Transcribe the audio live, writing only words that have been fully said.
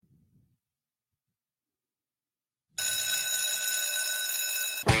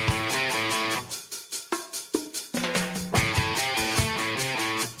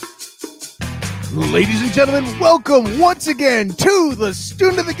Ladies and gentlemen, welcome once again to the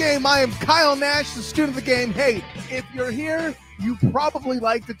Student of the Game. I am Kyle Nash, the Student of the Game. Hey, if you're here, you probably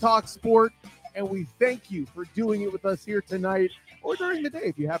like to talk sport, and we thank you for doing it with us here tonight or during the day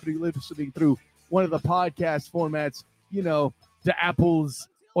if you happen to be listening through one of the podcast formats, you know, the Apples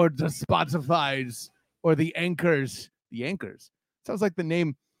or the Spotifys or the Anchors. The Anchors. Sounds like the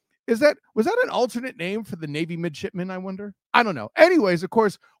name. Was that an alternate name for the Navy midshipmen, I wonder? I don't know. Anyways, of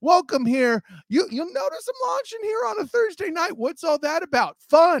course, welcome here. You'll notice I'm launching here on a Thursday night. What's all that about?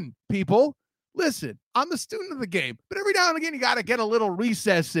 Fun, people. Listen, I'm the student of the game, but every now and again, you got to get a little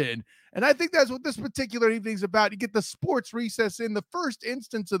recess in. And I think that's what this particular evening's about. You get the sports recess in. The first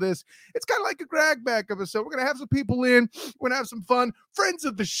instance of this, it's kind of like a drag back episode. We're going to have some people in. We're going to have some fun. Friends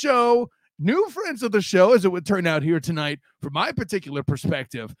of the show. New friends of the show, as it would turn out here tonight, from my particular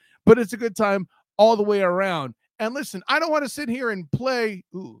perspective. But it's a good time all the way around. And listen, I don't want to sit here and play.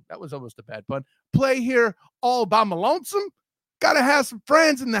 Ooh, that was almost a bad pun. Play here all by my lonesome. Got to have some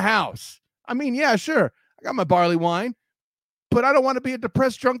friends in the house. I mean, yeah, sure. I got my barley wine. But I don't want to be a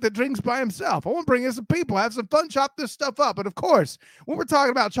depressed drunk that drinks by himself. I want to bring in some people, have some fun, chop this stuff up. And of course, when we're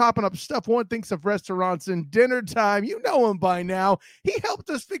talking about chopping up stuff, one thinks of restaurants and dinner time. You know him by now. He helped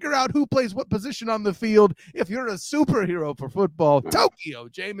us figure out who plays what position on the field. If you're a superhero for football, Tokyo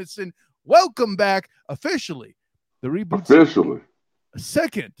Jameson, welcome back officially. The reboot. Officially. A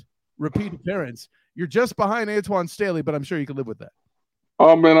second repeat appearance. You're just behind Antoine Staley, but I'm sure you can live with that.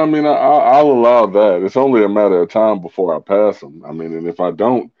 Oh, man, I mean, I'll allow that. It's only a matter of time before I pass them. I mean, and if I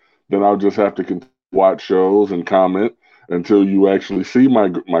don't, then I'll just have to watch shows and comment until you actually see my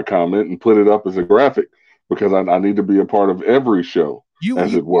comment and put it up as a graphic, because I need to be a part of every show,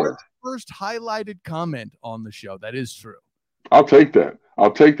 as it were. First highlighted comment on the show. That is true. I'll take that. I'll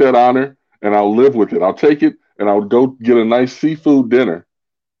take that honor, and I'll live with it. I'll take it, and I'll go get a nice seafood dinner,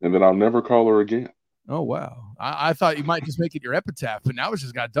 and then I'll never call her again. Oh, wow. I thought you might just make it your epitaph, but now it's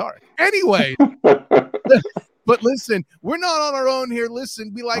just got dark. Anyway, but listen, we're not on our own here.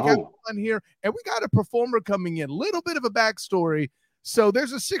 Listen, we like having fun here, and we got a performer coming in. A little bit of a backstory. So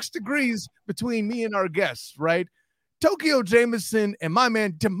there's a 6 degrees between me and our guests, right? Tokyo Jameson and my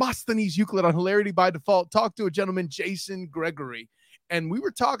man Demosthenes Euclid on Hilarity by Default talked to a gentleman, Jason Gregory, and we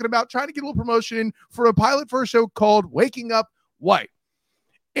were talking about trying to get a little promotion for a pilot for a show called Waking Up White.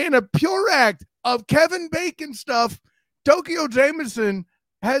 In a pure act of Kevin Bacon stuff, Tokyo Jameson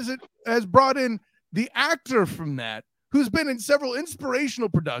has brought in the actor from that, who's been in several inspirational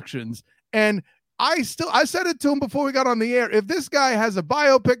productions. And I said it to him before we got on the air. If this guy has a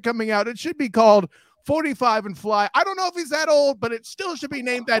biopic coming out, it should be called 45 and Fly. I don't know if he's that old, but it still should be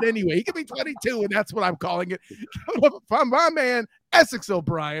named that anyway. He could be 22, and that's what I'm calling it. From my man, Essex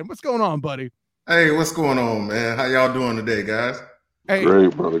O'Brien. What's going on, buddy? Hey, what's going on, man? How y'all doing today, guys? Hey,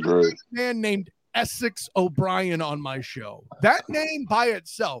 great, brother, great. Man named Essex O'Brien on my show. That name by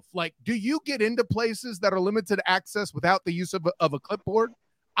itself, like, do you get into places that are limited access without the use of a clipboard?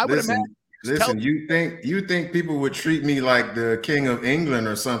 I would imagine. Listen, you think people would treat me like the King of England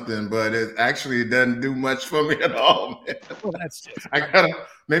or something, but it actually doesn't do much for me at all, man. Well, that's just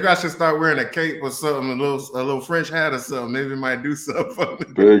maybe I should start wearing a cape or something, a little French hat or something. Maybe it might do something for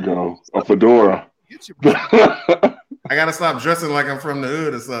me. There you go. A fedora. I gotta stop dressing like I'm from the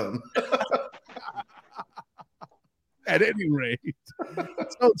hood or something. At any rate.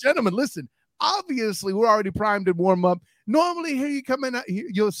 So, gentlemen, listen. Obviously, we're already primed and warm up. Normally, here you come in,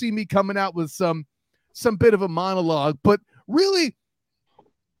 you'll see me coming out with some bit of a monologue, but really,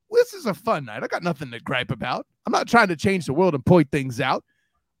 this is a fun night. I got nothing to gripe about. I'm not trying to change the world and point things out.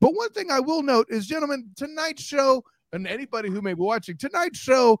 But one thing I will note is, gentlemen, tonight's show, and anybody who may be watching, tonight's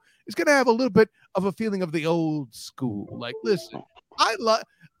show is going to have a little bit of a feeling of the old school. Like, listen,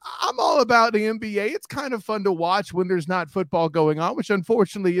 I'm all about the NBA. It's kind of fun to watch when there's not football going on, which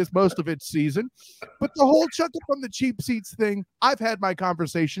unfortunately is most of its season. But the whole chuck up on the cheap seats thing, I've had my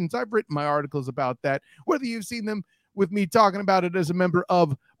conversations. I've written my articles about that, whether you've seen them with me talking about it as a member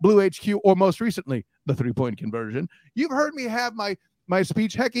of Blue HQ or most recently, the 3-point conversion. You've heard me have my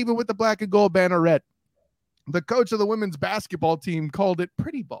speech, heck, even with the black and gold banneret. The coach of the women's basketball team called it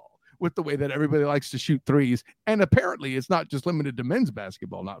pretty ball, with the way that everybody likes to shoot threes. And apparently it's not just limited to men's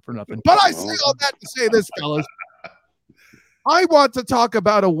basketball, not for nothing. But I say all that to say this, fellas. I want to talk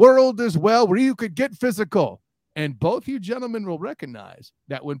about a world as well where you could get physical. And both you gentlemen will recognize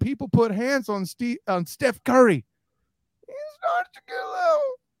that when people put hands on Steph Curry, he starts to get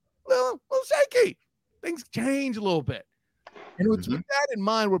a little shaky. Things change a little bit. And it's with that in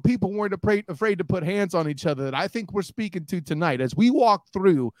mind, where people weren't afraid to put hands on each other, that I think we're speaking to tonight as we walk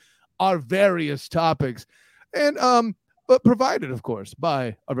through our various topics. And but provided, of course,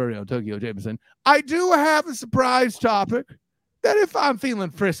 by our very own Tokyo Jameson. I do have a surprise topic that if I'm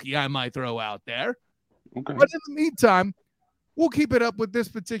feeling frisky, I might throw out there. Okay. But in the meantime, we'll keep it up with this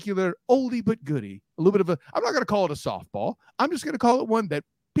particular oldie but goodie. A little bit of I'm not going to call it a softball. I'm just going to call it one that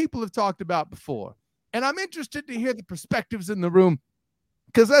people have talked about before. And I'm interested to hear the perspectives in the room.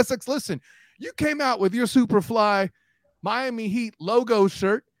 Because Essex, listen, you came out with your Superfly Miami Heat logo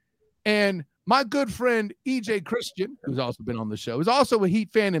shirt, and my good friend EJ Christian, who's also been on the show, is also a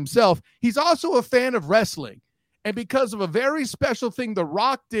Heat fan himself. He's also a fan of wrestling. And because of a very special thing The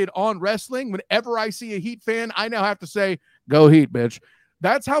Rock did on wrestling, whenever I see a Heat fan, I now have to say, go Heat, bitch.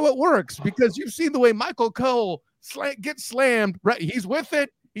 That's how it works, because you've seen the way Michael Cole gets slammed. Right? He's with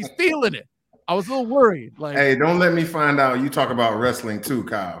it. He's feeling it. I was a little worried. Like, hey, don't let me find out you talk about wrestling too,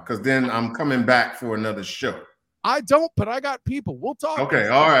 Kyle, because then I'm coming back for another show. I don't, but I got people. We'll talk. Okay,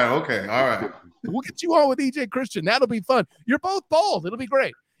 all right. We'll get you on with EJ Christian. That'll be fun. You're both bald. It'll be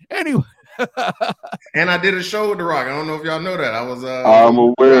great. Anyway. And I did a show with The Rock. I don't know if y'all know that. I was I'm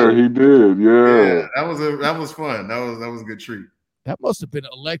aware he did. Yeah. That was fun. That was a good treat. That must have been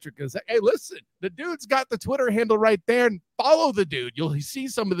electric. Hey, listen, the dude's got the Twitter handle right there, and follow the dude. You'll see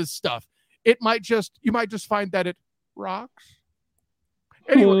some of this stuff. You might just find that it rocks.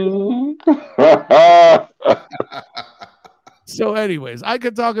 Anyway. So anyways, I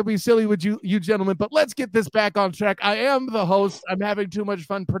could talk and be silly with you gentlemen, but let's get this back on track. I am the host. I'm having too much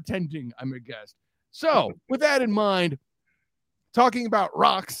fun pretending I'm your guest. So with that in mind, talking about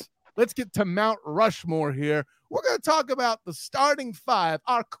rocks, let's get to Mount Rushmore here. We're going to talk about the starting five,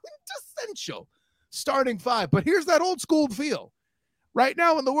 our quintessential starting five. But here's that old school feel. Right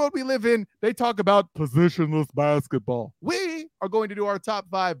now in the world we live in, they talk about positionless basketball. We are going to do our top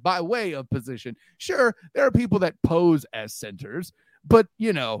five by way of position. Sure, there are people that pose as centers, but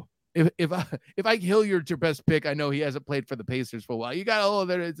if Hilliard's your best pick, I know he hasn't played for the Pacers for a while. You got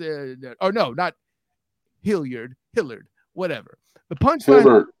not Hillard, whatever. The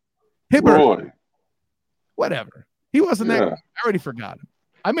punchline, Hibbert, whatever. He wasn't that good. I already forgot him.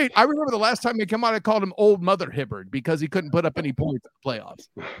 I remember the last time he came out, I called him Old Mother Hibbard because he couldn't put up any points in the playoffs.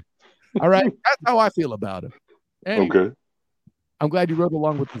 All right. That's how I feel about him. Anyway, okay. I'm glad you rode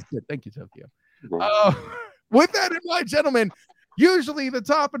along with this bit. Thank you, Tokyo. With that in mind, gentlemen, usually the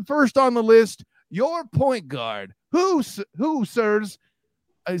top and first on the list, your point guard. Who, sirs?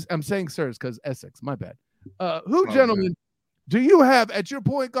 I'm saying sirs because Essex, my bad. Gentlemen, do you have at your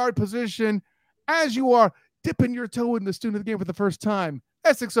point guard position as you are dipping your toe in the student of the game for the first time?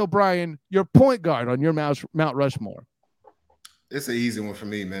 Essex O'Brien, your point guard on your Mount Rushmore. It's an easy one for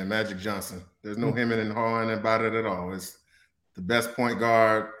me, man. Magic Johnson. There's no hemming and hawing about it at all. It's the best point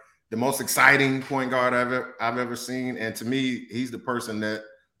guard, the most exciting point guard I've ever seen. And to me, he's the person that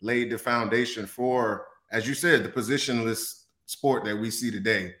laid the foundation for, as you said, the positionless sport that we see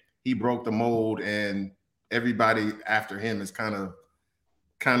today. He broke the mold, and everybody after him has kind of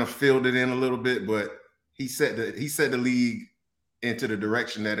filled it in a little bit, but he set the league into the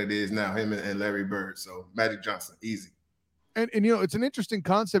direction that it is now, him and Larry Bird. So Magic Johnson, easy. And it's an interesting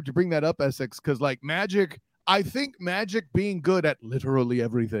concept to bring that up, Essex, because like Magic, I think Magic being good at literally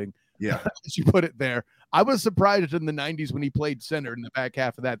everything. Yeah. As you put it there. I was surprised in the 90s when he played center in the back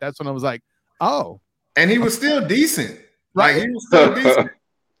half of that. That's when I was like, oh. And he was still decent. Right. Like, he was still decent.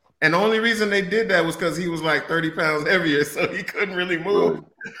 And the only reason they did that was because he was like 30 pounds heavier, so he couldn't really move.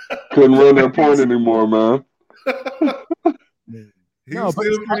 Couldn't run that point anymore, man. He was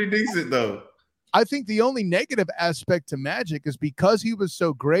still pretty decent, though. I think the only negative aspect to Magic is because he was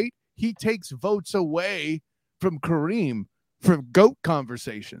so great, he takes votes away from Kareem from GOAT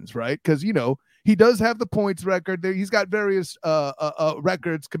conversations, right? Because, he does have the points record there. He's got various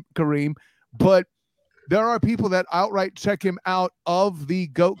records, Kareem, but there are people that outright check him out of the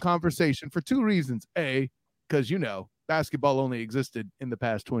GOAT conversation for two reasons. A, because, basketball only existed in the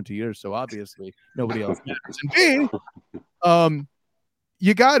past 20 years, so obviously nobody else matters. And B,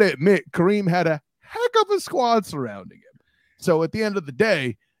 you got to admit, Kareem had a heck of a squad surrounding him. So at the end of the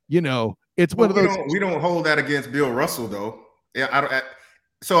day, it's one of those. We don't hold that against Bill Russell, though. Yeah,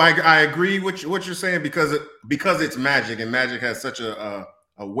 so I agree with what you're saying because it's Magic, and Magic has such a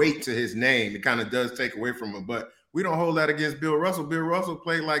weight to his name. It kind of does take away from him, but we don't hold that against Bill Russell. Bill Russell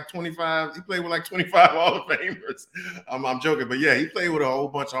played like 25. He played with like 25 Hall of Famers. I'm joking, but yeah, he played with a whole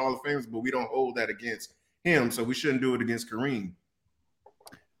bunch of Hall of Famers, but we don't hold that against him, so we shouldn't do it against Kareem.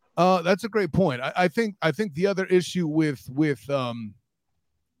 That's a great point. I think the other issue with the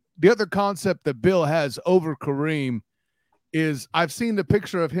other concept that Bill has over Kareem is I've seen the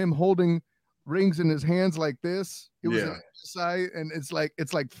picture of him holding rings in his hands like this. It was an side, and it's like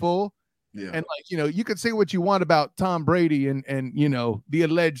full. Yeah. And you could say what you want about Tom Brady and the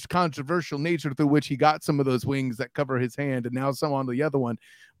alleged controversial nature through which he got some of those wings that cover his hand and now some on the other one.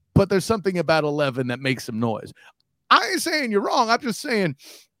 But there's something about 11 that makes some noise. I ain't saying you're wrong. I'm just saying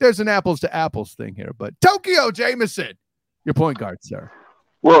there's an apples to apples thing here. But Tokyo Jameson, your point guard, sir.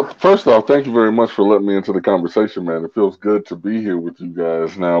 Well, first off, thank you very much for letting me into the conversation, man. It feels good to be here with you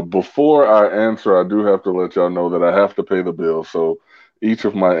guys. Now, before I answer, I do have to let y'all know that I have to pay the bill. So each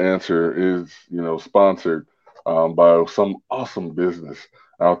of my answer is, sponsored by some awesome business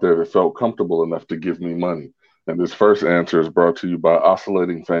out there that felt comfortable enough to give me money. And this first answer is brought to you by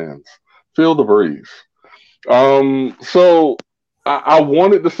Oscillating Fans. Feel the breeze. So I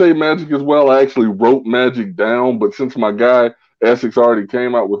wanted to say Magic as well. I actually wrote Magic down, but since my guy Essex already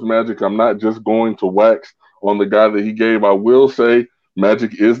came out with Magic, I'm not just going to wax on the guy that he gave. I will say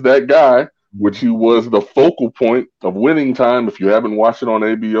Magic is that guy, which he was the focal point of Winning Time. If you haven't watched it on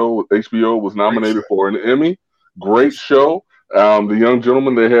HBO was nominated for an Emmy. Great show. The young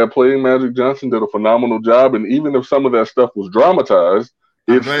gentleman they had playing Magic Johnson did a phenomenal job. And even if some of that stuff was dramatized,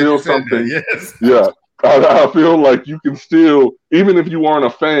 it's still something. Yes. Yeah. I feel like you can still, even if you aren't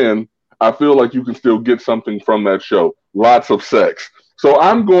a fan, I feel like you can still get something from that show. Lots of sex. So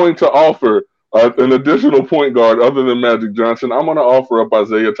I'm going to offer an additional point guard other than Magic Johnson. I'm going to offer up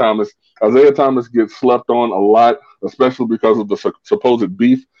Isaiah Thomas. Isaiah Thomas gets slept on a lot, especially because of the supposed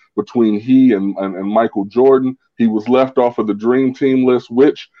beef between he and Michael Jordan. He was left off of the Dream Team list,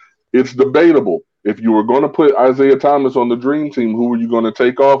 which it's debatable. If you were going to put Isaiah Thomas on the Dream Team, who were you going to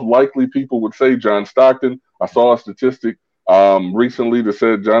take off? Likely people would say John Stockton. I saw a statistic recently that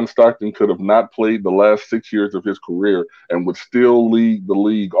said John Stockton could have not played the last 6 years of his career and would still lead the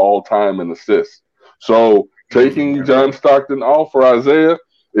league all time in assists. So taking John Stockton off for Isaiah,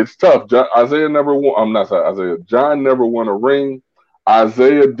 it's tough. John never won a ring.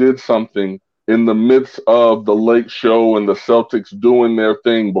 Isaiah did something in the midst of the late show and the Celtics doing their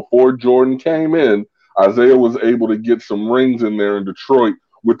thing. Before Jordan came in, Isaiah was able to get some rings in there in Detroit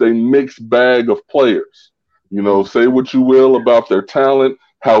with a mixed bag of players. Say what you will about their talent,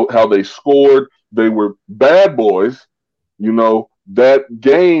 how they scored. They were bad boys. That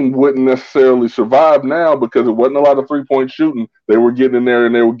game wouldn't necessarily survive now because it wasn't a lot of three-point shooting. They were getting in there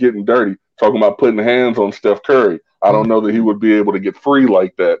and they were getting dirty, talking about putting hands on Steph Curry. I don't know that he would be able to get free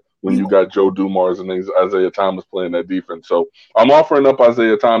like that when you got Joe Dumars and Isaiah Thomas playing that defense. So I'm offering up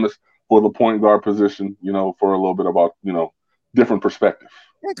Isaiah Thomas for the point guard position, for a little bit about, different perspective.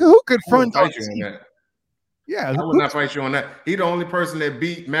 Yeah, who could front on that? Yeah, I would not fight you on that. He the only person that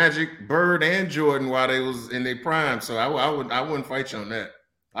beat Magic, Bird, and Jordan while they was in their prime. So I wouldn't fight you on that.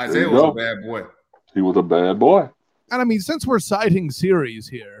 Isaiah was a bad boy. He was a bad boy. And I mean, since we're citing series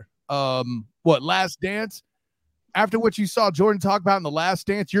here, Last Dance? After what you saw Jordan talk about in The Last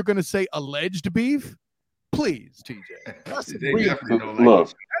Dance, you're going to say alleged beef? Please, TJ. That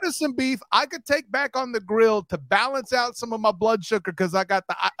is some beef I could take back on the grill to balance out some of my blood sugar because I got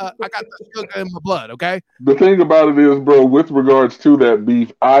the sugar in my blood, okay? The thing about it is, bro, with regards to that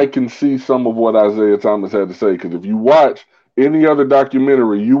beef, I can see some of what Isaiah Thomas had to say because if you watch any other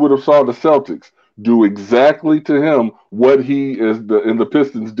documentary, you would have saw the Celtics do exactly to him what he and the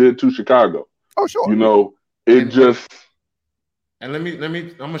Pistons did to Chicago. Oh, sure. And let me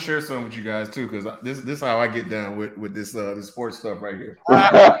I'm gonna share something with you guys too, because this is how I get down with this sports stuff right here.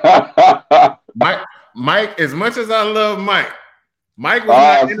 Mike, as much as I love Mike was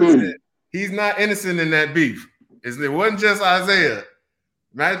not innocent. He's not innocent in that beef. It wasn't just Isaiah.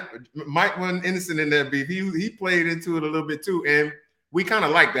 Mike wasn't innocent in that beef. He played into it a little bit too, and we kind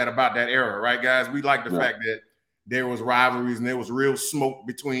of like that about that era, right, guys? We like the fact that there was rivalries and there was real smoke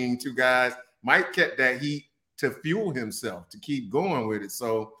between two guys. Mike kept that heat to fuel himself, to keep going with it.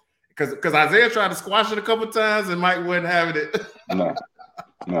 So, because Isaiah tried to squash it a couple times and Mike wasn't having it. No.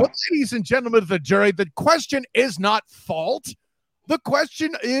 Well, ladies and gentlemen of the jury, the question is not fault. The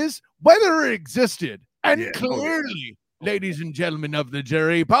question is whether it existed. And clearly, ladies and gentlemen of the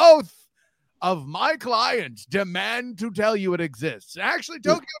jury, both of my clients demand to tell you it exists. Actually,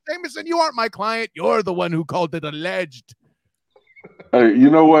 Tokyo Jameson, you aren't my client. You're the one who called it alleged. Hey,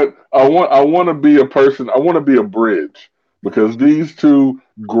 you know what? I want to be a person. I want to be a bridge because these two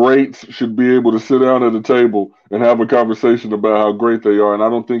greats should be able to sit down at a table and have a conversation about how great they are. And I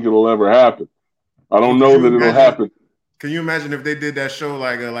don't think it'll ever happen. I don't know that it'll happen. Can you imagine if they did that show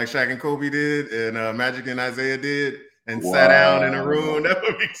like Shaq and Kobe did and Magic and Isaiah did and sat down in a room? That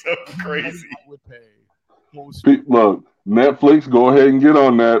would be something crazy. Look, Netflix, go ahead and get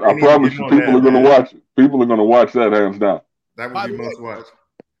on that. I promise you people are going to watch it. People are going to watch that hands down. That would be most watched.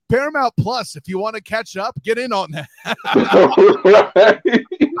 Paramount Plus, if you want to catch up, get in on that.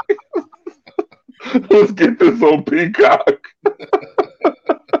 Let's get this on Peacock.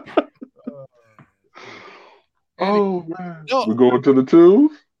 Oh man, we're going to the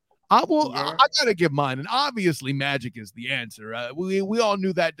twos. I gotta give mine, and obviously Magic is the answer. We all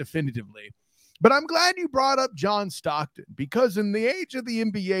knew that definitively. But I'm glad you brought up John Stockton, because in the age of the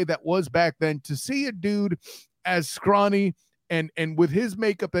NBA that was back then, to see a dude as scrawny and with his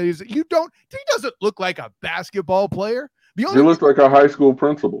makeup that he doesn't look like a basketball player. He looks like a high school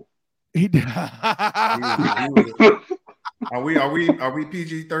principal. He did. Are we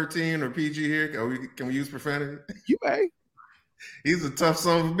PG-13 or PG here? Can we use profanity? You may. He's a tough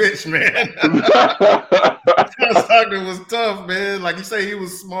son of a bitch, man. John Stockton was tough, man. Like you say, he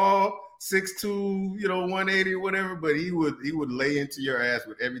was small, 6'2", 180 or whatever, but he would lay into your ass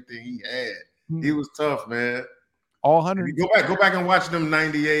with everything he had. He was tough, man. All 100. Go back and watch them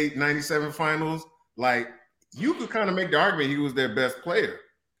 98, 97 finals. Like, you could kind of make the argument he was their best player.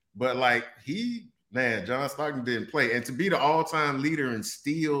 But like John Stockton didn't play. And to be the all-time leader in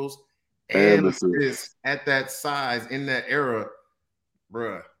steals and assists at that size in that era,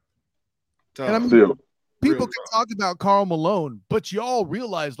 bruh. Tough. And I mean, people can talk about Karl Malone, but y'all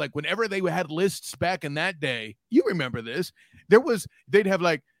realize, like, whenever they had lists back in that day, you remember this, they'd have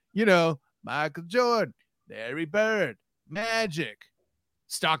like, Michael Jordan, Larry Bird, Magic,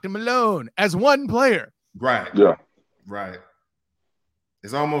 Stockton Malone as one player. Right. Yeah. Right.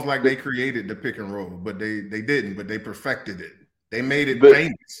 It's almost like they created the pick and roll, but they didn't, but they perfected it. They made it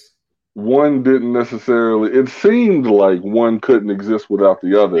famous. One didn't necessarily, it seemed like one couldn't exist without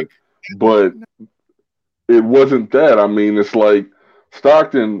the other, but it wasn't that. I mean, it's like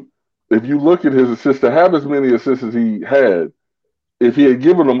Stockton, if you look at his assists, to have as many assists as he had, if he had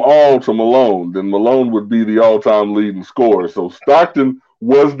given them all to Malone, then Malone would be the all-time leading scorer. So Stockton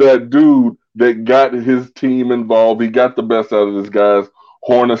was that dude that got his team involved. He got the best out of his guys.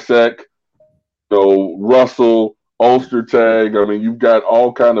 Hornacek, Russell, Ostertag. I mean, you've got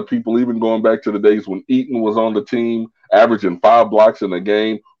all kind of people, even going back to the days when Eaton was on the team, averaging 5 blocks in a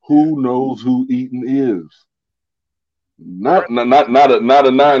game. Who knows who Eaton is? Not a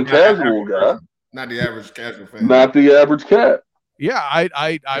non-casual guy. Not the average casual fan. Not the average cat. Yeah,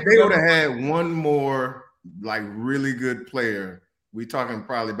 I they would have had one more like really good player. We talking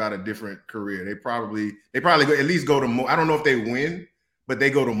probably about a different career. They probably go, at least go to more. I don't know if they win, but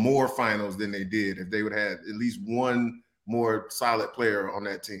they go to more finals than they did if they would have at least one more solid player on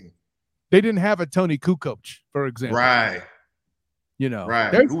that team. They didn't have a Tony Kukoc, for example. Right.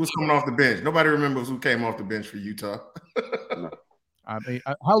 Right. Who was coming off the bench? Nobody remembers who came off the bench for Utah. I mean,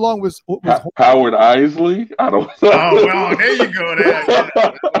 how long was Howard Isley? I don't know. Oh, well, there you go.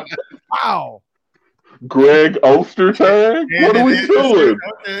 Wow. Greg Ostertag? What are we doing?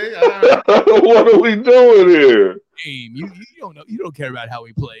 Okay, all right. What are we doing here? You don't know. You don't care about how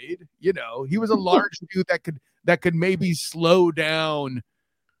he played. He was a large dude that could maybe slow down.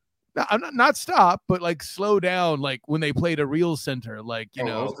 Not stop, but like slow down, like when they played a real center, like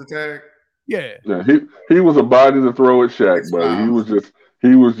Ostertag? Yeah. He was a body to throw at Shaq, buddy.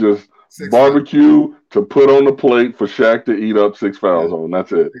 He was just barbecue to put on the plate for Shaq to eat up 6 fouls on.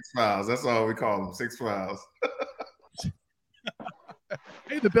 That's it. 6 fouls. That's all we call them. 6 fouls.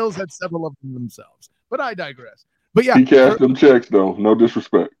 Hey, the Bills had several of them themselves, but I digress. But yeah, he cashed them checks though. No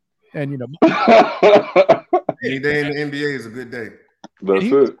disrespect. And any day in the NBA is a good day. That's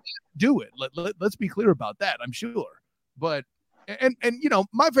it. Do it. Let's be clear about that. I'm sure, but. And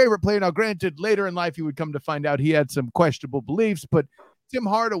my favorite player, now granted, later in life, you would come to find out he had some questionable beliefs, but Tim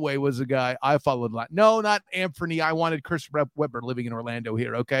Hardaway was a guy I followed a lot. No, not Anthony. I wanted Chris Webber living in Orlando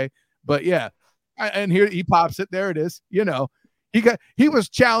here, okay? But yeah, and here he pops it. There it is. He was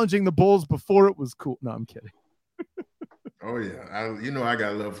challenging the Bulls before it was cool. No, I'm kidding. Oh, yeah. I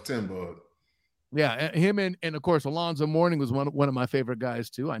got love for Tim Bud. Yeah, him and of course, Alonzo Mourning was one of my favorite guys,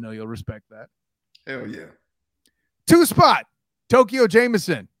 too. I know you'll respect that. Hell yeah. 2 spot. Tokyo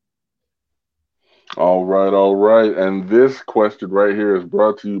Jameson. All right. And this question right here is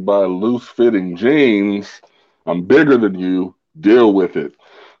brought to you by Loose Fitting Jeans. I'm bigger than you. Deal with it.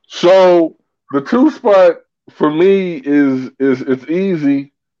 So the 2 spot for me is it's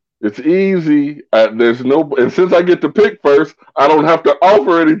easy. It's easy. There's no, and since I get to pick first, I don't have to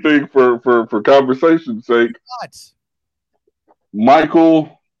offer anything for conversation's sake. What?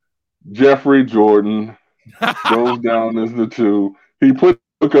 Michael Jeffrey Jordan goes down as the 2. He put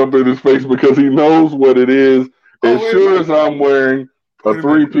the look up in his face because he knows what it is. As sure as I'm wearing a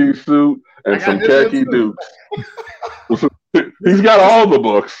 3-piece suit and some khaki dukes. He's got all the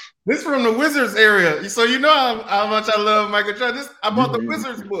books. This from the Wizards area. So you know how much I love Michael Jordan. I bought the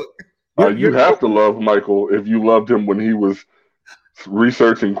Wizards book. You have to love Michael if you loved him when he was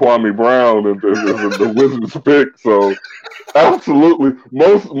researching Kwame Brown and the Wizards pick. So absolutely,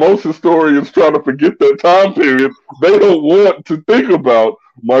 most historians try to forget that time period. They don't want to think about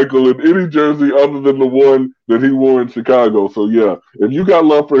Michael in any jersey other than the one that he wore in Chicago. So yeah, if you got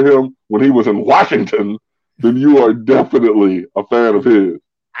love for him when he was in Washington, then you are definitely a fan of his.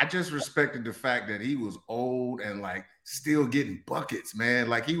 I just respected the fact that he was old and like still getting buckets, man.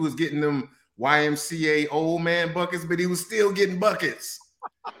 Like he was getting them YMCA old man buckets, but he was still getting buckets.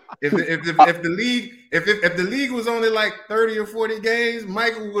 If the league was only like 30 or 40 games,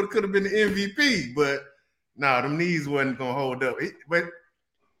 Michael could have been the MVP. But no, them knees wasn't gonna hold up. But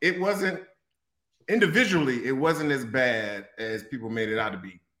it wasn't individually, it wasn't as bad as people made it out to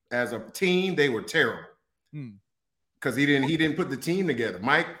be. As a team, they were terrible. Because he didn't put the team together.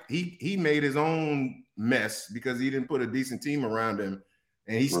 Mike, he made his own mess because he didn't put a decent team around him.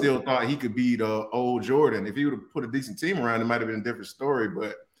 And he still thought he could beat old Jordan. If he would have put a decent team around, it might have been a different story.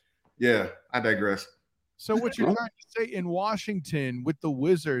 But yeah, I digress. So what you're trying to say, in Washington with the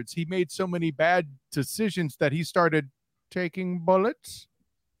Wizards, he made so many bad decisions that he started taking bullets?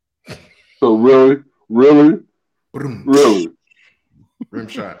 So really? Rim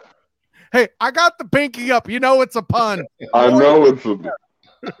shot. Hey, I got the pinky up. You know it's a pun. I know it's a.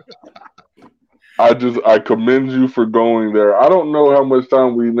 I commend you for going there. I don't know how much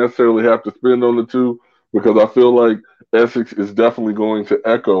time we necessarily have to spend on the two because I feel like Essex is definitely going to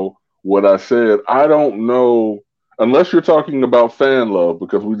echo what I said. I don't know unless you're talking about fan love,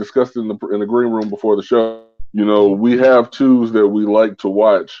 because we discussed it in the green room before the show. You know, we have twos that we like to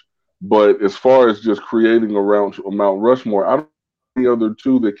watch, but as far as just creating around Mount Rushmore, I don't know any other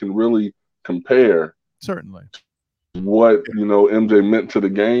two that can really compare. Certainly. What, MJ meant to the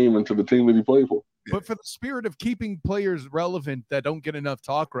game and to the team that he played for. But for the spirit of keeping players relevant that don't get enough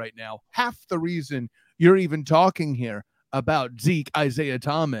talk right now, half the reason you're even talking here about Zeke, Isaiah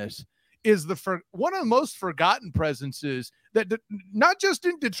Thomas, is one of the most forgotten presences that not just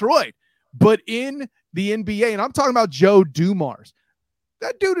in Detroit, but in the NBA. And I'm talking about Joe Dumars.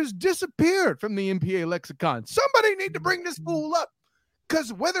 That dude has disappeared from the NBA lexicon. Somebody need to bring this fool up.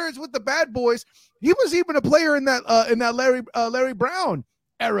 Because whether it's with the bad boys, he was even a player in that Larry Brown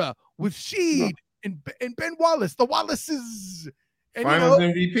era with Sheed and Ben Wallace, the Wallaces. And, Finals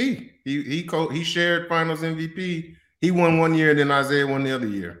MVP. He shared Finals MVP. He won one year, then Isaiah won the other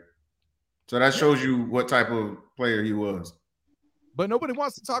year. So that shows you what type of player he was. But nobody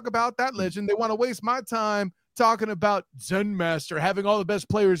wants to talk about that legend. They want to waste my time talking about Zen Master having all the best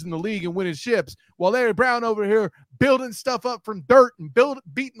players in the league and winning ships, while Larry Brown over here building stuff up from dirt and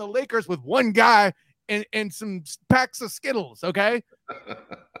beating the Lakers with one guy and some packs of Skittles, okay?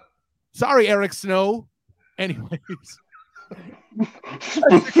 Sorry, Eric Snow. Anyways.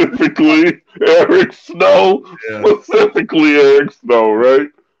 Specifically Eric Snow. Yeah. Specifically Eric Snow, right?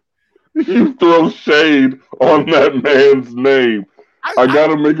 You throw shade on that man's name. I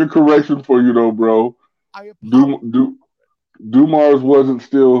gotta make a correction for you though, bro. Dumars wasn't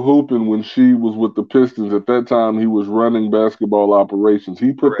still hooping when she was with the Pistons. At that time, he was running basketball operations.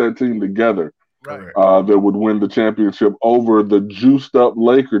 He put that team together that would win the championship over the juiced-up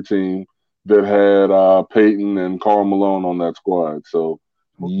Laker team that had Peyton and Karl Malone on that squad. So,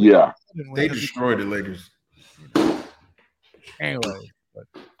 yeah. They destroyed the Lakers. Anyway.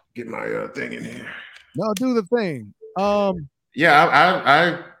 Get my thing in here. No, do the thing.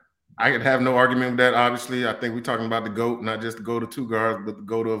 Yeah, I could have no argument with that. Obviously, I think we're talking about the GOAT, not just the GOAT of two guards, but the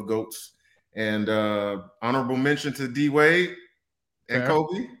GOAT of GOATs. And honorable mention to D Wade and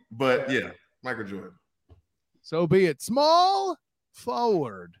Kobe. But yeah, Michael Jordan. So be it. Small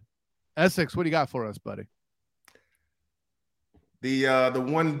forward. Essex, what do you got for us, buddy? The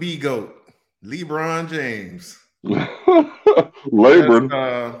 1B GOAT, LeBron James.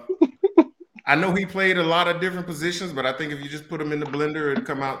 LeBron. I know he played a lot of different positions, but I think if you just put him in the blender, it'd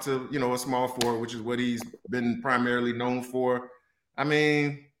come out to, a small forward, which is what he's been primarily known for. I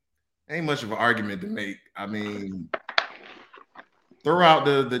mean, ain't much of an argument to make. I mean, throughout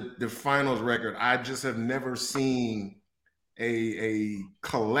the finals record, I just have never seen a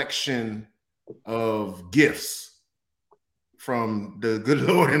collection of gifts from the good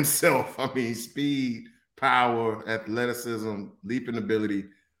Lord himself. I mean, speed, power, athleticism, leaping ability,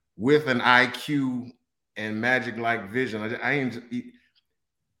 with an IQ and magic-like vision. I ain't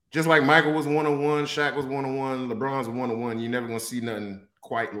just like Michael was 101, Shaq was 101, LeBron's 101. You're never gonna see nothing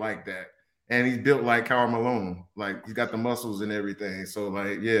quite like that. And he's built like Karl Malone, like he's got the muscles and everything. So,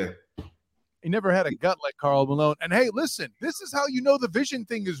 like, yeah. He never had a gut like Karl Malone. And hey, listen, this is how you know the vision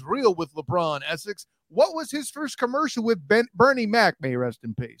thing is real with LeBron, Essex. What was his first commercial with Bernie Mac? May he rest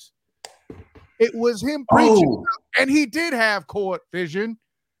in peace. It was him preaching, and he did have court vision.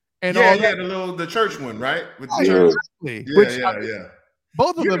 And the church one, right? With the church. Exactly.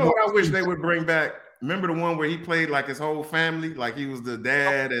 Both of them. You know what I wish they would bring back? Remember the one where he played like his whole family, like he was the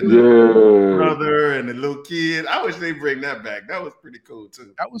dad and the brother and the little kid. I wish they bring that back. That was pretty cool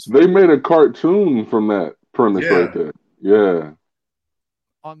too. They made a cartoon from that premise right there. Yeah.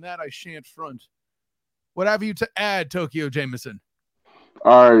 On that, I shan't front. What have you to add, Tokyo Jameson?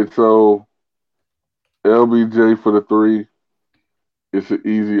 All right, so LBJ for the 3. It's an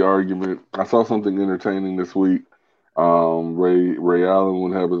easy argument. I saw something entertaining this week. Ray Allen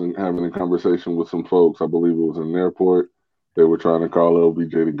was having a conversation with some folks. I believe it was in an airport. They were trying to call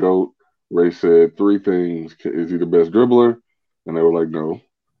LBJ the GOAT. Ray said 3 things. Is he the best dribbler? And they were like, no.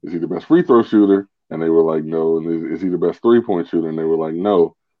 Is he the best free throw shooter? And they were like, no. And is he the best 3-point shooter? And they were like,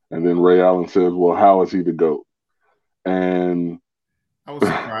 no. And then Ray Allen says, well, how is he the GOAT? And I was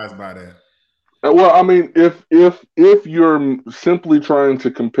surprised by that. Well, I mean, if you're simply trying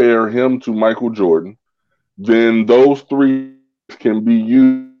to compare him to Michael Jordan, then those 3 can be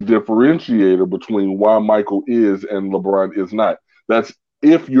used differentiator between why Michael is and LeBron is not. That's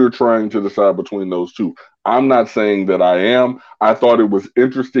if you're trying to decide between those 2. I'm not saying that I am. I thought it was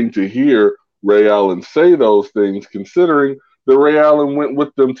interesting to hear Ray Allen say those things, considering that Ray Allen went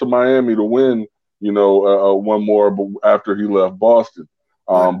with them to Miami to win, one more after he left Boston.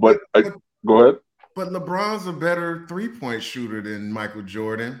 Go ahead. But LeBron's a better 3-point shooter than Michael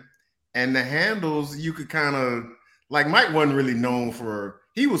Jordan. And the handles, you could kind of, like Mike wasn't really known for,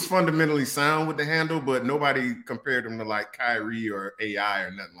 he was fundamentally sound with the handle, but nobody compared him to like Kyrie or AI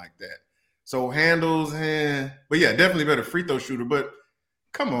or nothing like that. So handles, but yeah, definitely better free throw shooter. But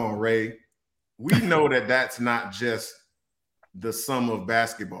come on, Ray. We know that that's not just the sum of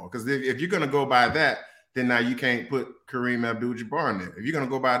basketball. Because if you're going to go by that, then now you can't put Kareem Abdul-Jabbar in there. If you're going to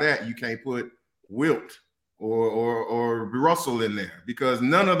go by that, you can't put Wilt or Russell in there, because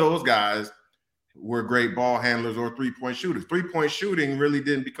none of those guys were great ball handlers or 3-point shooters. 3-point shooting really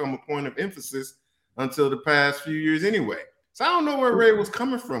didn't become a point of emphasis until the past few years anyway. So I don't know where Ray was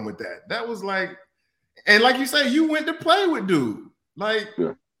coming from with that. That was like, and like you say, you went to play with dude. Like,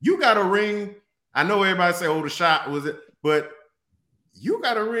 you got a ring. I know everybody say, the shot was it, but you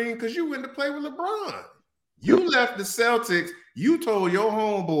got a ring because you went to play with LeBron. You left the Celtics. You told your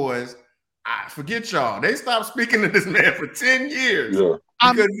homeboys, I forget y'all. They stopped speaking to this man for 10 years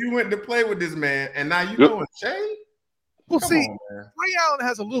because you went to play with this man, and now you going Shane? Well, Ray Allen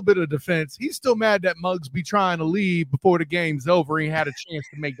has a little bit of defense. He's still mad that Muggs be trying to leave before the game's over. He had a chance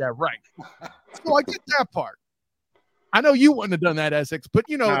to make that right. So I get that part. I know you wouldn't have done that, Essex, but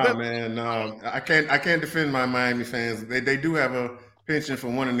no. I can't defend my Miami fans. They do have a penchant for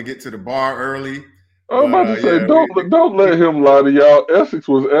wanting to get to the bar early. I'm about to say, don't let him lie to y'all. Essex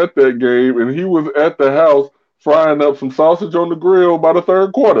was at that game, and he was at the house frying up some sausage on the grill by the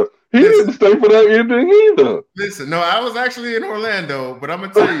 3rd quarter. He didn't stay for that ending either. Listen, no, I was actually in Orlando, but I'm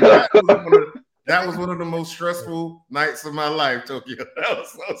going to tell you, that was one of the most stressful nights of my life, Tokyo. That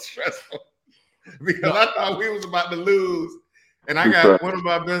was so stressful because I thought we was about to lose. And I got one of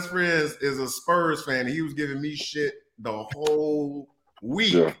my best friends is a Spurs fan. He was giving me shit the whole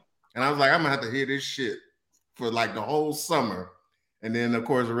week. Yeah. And I was like, I'm going to have to hear this shit for like the whole summer. And then, of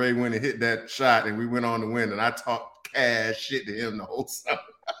course, Ray went and hit that shot, and we went on to win. And I talked cash shit to him the whole summer.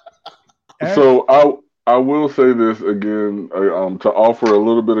 So I will say this again, to offer a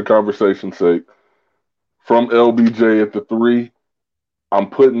little bit of conversation's sake. From LBJ at the 3, I'm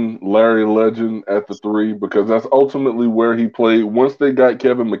putting Larry Legend at the 3 because that's ultimately where he played. Once they got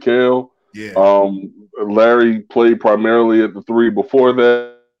Kevin McHale, Larry played primarily at the 3. Before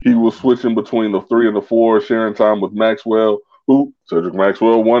that, he was switching between the 3 and the 4, sharing time with Maxwell, who Cedric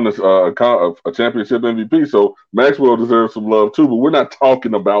Maxwell won a championship MVP. So Maxwell deserves some love too, but we're not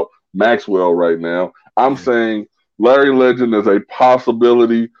talking about Maxwell right now. I'm saying Larry Legend is a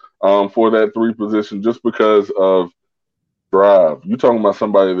possibility for that 3 position just because of drive. You're talking about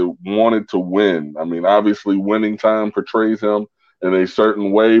somebody that wanted to win. I mean, obviously winning time portrays him in a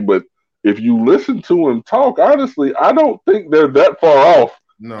certain way, but if you listen to him talk, honestly, I don't think they're that far off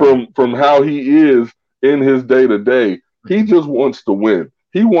from how he is in his day-to-day. He just wants to win.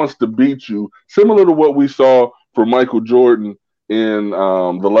 He wants to beat you, similar to what we saw for Michael Jordan in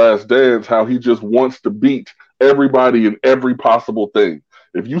The Last Dance, how he just wants to beat everybody in every possible thing.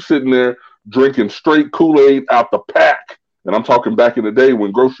 If you sitting there drinking straight Kool-Aid out the pack, and I'm talking back in the day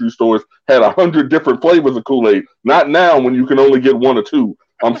when grocery stores had 100 different flavors of Kool-Aid, not now when you can only get 1 or 2.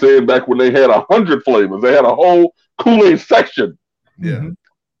 I'm saying back when they had 100 flavors. They had a whole Kool-Aid section. Yeah.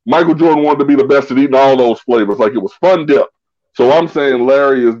 Michael Jordan wanted to be the best at eating all those flavors like it was Fun Dip. So I'm saying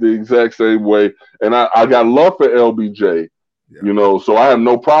Larry is the exact same way, and I got love for LBJ. Yeah. So I have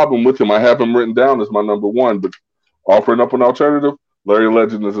no problem with him. I have him written down as my number one, but offering up an alternative, Larry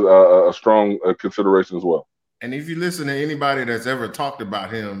Legend is a strong consideration as well. And if you listen to anybody that's ever talked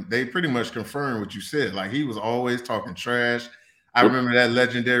about him, they pretty much confirm what you said. Like, he was always talking trash. I remember that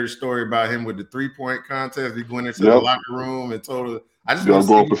legendary story about him with the 3-point contest. He went into the locker room and told her, "I just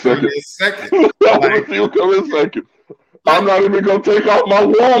want to see you come in second. I want to see you come in second. I'm not even going to take off my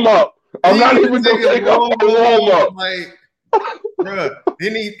warm-up. I'm not even going to take off my warm-up." Like, bruh,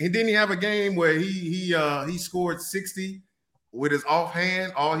 didn't he have a game where he scored 60 with his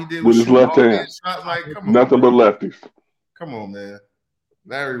offhand? All he did was with his left hand. Shots. Like, come on, nothing but lefties. Come on, man.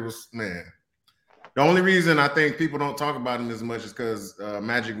 Larry was, man. The only reason I think people don't talk about him as much is because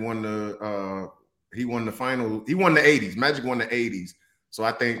Magic won he won the final. He won the 80s. Magic won the 80s. So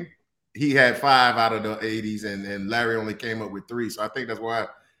I think he had 5 out of the 80s, and Larry only came up with 3. So I think that's why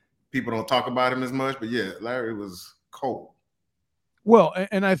people don't talk about him as much. But yeah, Larry was cold. Well,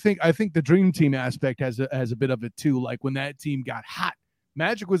 and I think the Dream Team aspect has a bit of it too. Like, when that team got hot,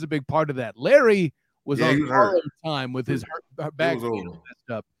 Magic was a big part of that. Larry was on borrowed time with his back messed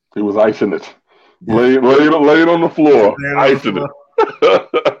up. He was icing it. Lay it on the floor. Icing it.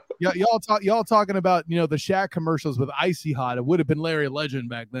 Y'all talking about the Shaq commercials with Icy Hot. It would have been Larry Legend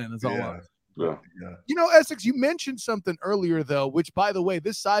back then. That's all. Yeah. Essex, you mentioned something earlier though, which, by the way,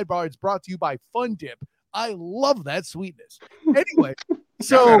 this sidebar is brought to you by Fun Dip. I love that sweetness. Anyway,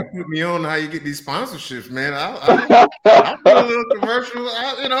 so put me on how you get these sponsorships, man. I'll do a little commercial.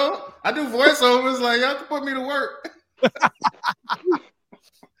 I do voiceovers. Like, y'all can put me to work.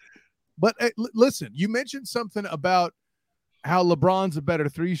 But listen, you mentioned something about how LeBron's a better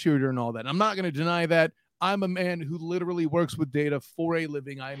 3-shooter and all that. I'm not going to deny that. I'm a man who literally works with data for a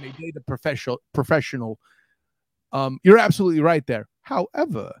living. I am a data professional. You're absolutely right there.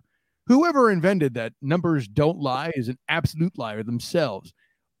 However, whoever invented that numbers don't lie is an absolute liar themselves.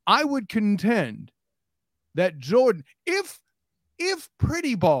 I would contend that Jordan, if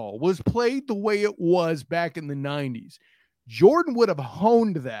Pretty Ball was played the way it was back in the 90s, Jordan would have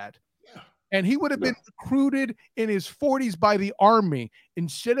honed that. And he would have been recruited in his 40s by the Army.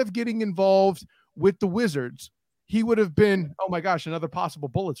 Instead of getting involved with the Wizards, he would have been, oh my gosh, another possible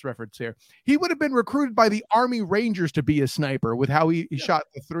Bullets reference here. He would have been recruited by the Army Rangers to be a sniper with how he shot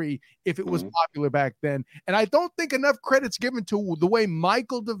the 3 if it was popular back then. And I don't think enough credit's given to the way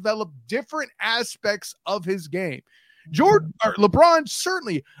Michael developed different aspects of his game. LeBron,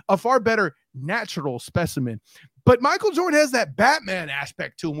 certainly a far better natural specimen. But Michael Jordan has that Batman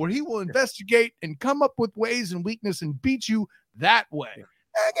aspect to him where he will investigate and come up with ways and weakness and beat you that way.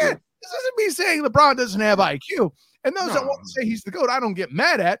 Again, this isn't me saying LeBron doesn't have IQ. And those that want to say he's the GOAT, I don't get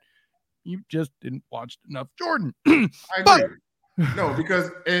mad at. You just didn't watch enough Jordan. I agree. No,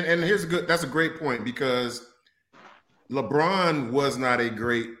 because and that's a great point, because LeBron was not a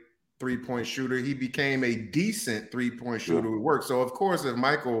great 3-point shooter. He became a decent 3-point shooter with work. So of course, if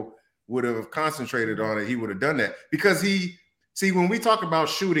Michael would have concentrated on it, he would have done that. Because when we talk about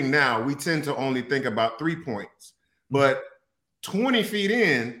shooting now, we tend to only think about 3 points. But 20 feet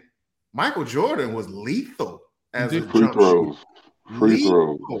in, Michael Jordan was lethal as a jump shooter. Free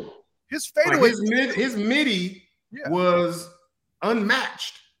throws. His fadeaway, his midi was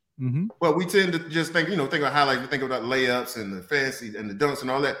unmatched. Mm-hmm. But we tend to just think about highlights, think about layups and the fancy and the dunks and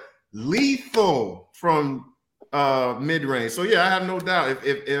all that. Lethal from mid-range. So yeah, I have no doubt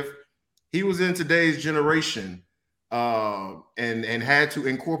if he was in today's generation and had to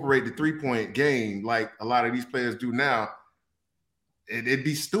incorporate the 3-point game like a lot of these players do now, it'd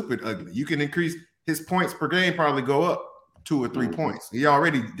be stupid ugly. You can increase his points per game, probably go up 2 or 3 points. He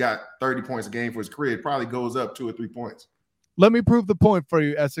already got 30 points a game for his career. It probably goes up 2 or 3 points. Let me prove the point for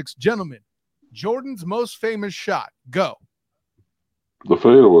you, Essex. Gentlemen, Jordan's most famous shot. Go. The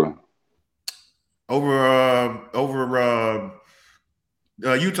fadeaway. Over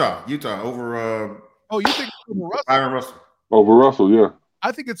Utah. Over you think it's over Russell? Iron Russell. Over Russell, yeah.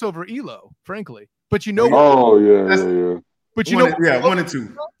 I think it's over Elo, frankly. But yeah. But 1 and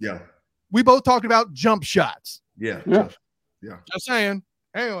 2. Yeah. We both talked about jump shots. Yeah. Just saying.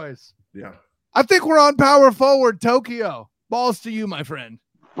 Anyways. Yeah. I think we're on power forward, Tokyo. Balls to you, my friend.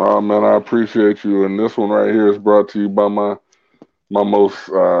 Oh man, I appreciate you. And this one right here is brought to you by my most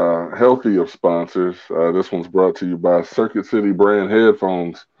healthy of sponsors. This one's brought to you by Circuit City brand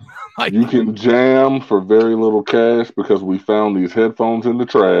headphones. You can jam for very little cash because we found these headphones in the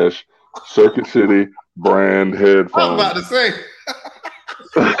trash. Circuit City brand headphones. I was about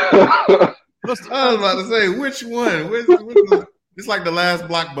to say, which one? It's like the last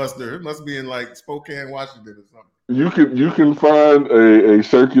Blockbuster. It must be in like Spokane, Washington or something. You can find a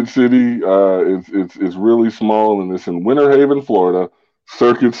Circuit City. It's really small and it's in Winter Haven, Florida.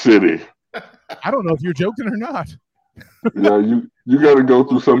 Circuit City. I don't know if you're joking or not. Yeah, you got to go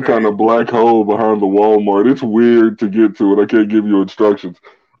through some kind of black hole behind the Walmart. It's weird to get to it. I can't give you instructions.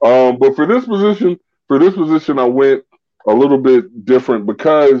 But for this position, I went a little bit different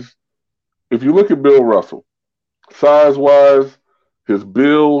because if you look at Bill Russell, size wise, his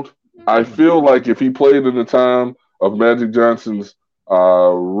build, I feel like if he played in the time of Magic Johnson's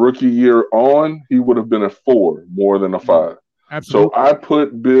rookie year on, he would have been a 4 more than a 5. Absolutely. So I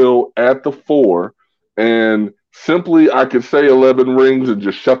put Bill at the 4, and simply I could say 11 rings and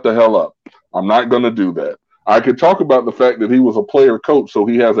just shut the hell up. I'm not going to do that. I could talk about the fact that he was a player coach, so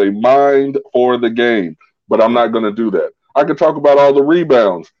he has a mind for the game, but I'm not going to do that. I could talk about all the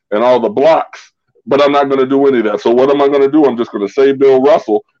rebounds and all the blocks, but I'm not going to do any of that. So what am I going to do? I'm just going to say Bill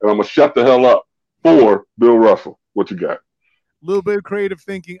Russell, and I'm going to shut the hell up for Bill Russell. What you got? A little bit of creative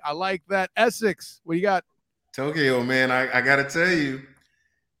thinking. I like that. Essex, what you got? Tokyo, man, I got to tell you,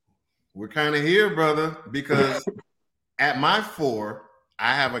 we're kind of here, brother, because at my 4,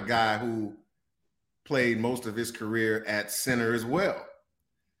 I have a guy who played most of his career at center as well.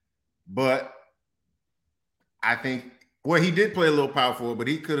 But I think, well, he did play a little power forward, but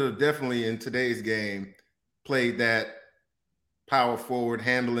he could have definitely in today's game played that power forward,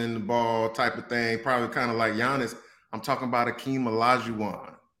 handling the ball type of thing, probably kind of like Giannis. I'm talking about Akeem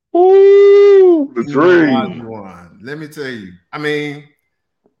Olajuwon. Ooh, the dream. Olajuwon. Let me tell you. I mean,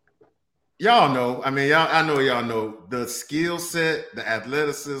 y'all know. I mean, I know y'all know the skill set, the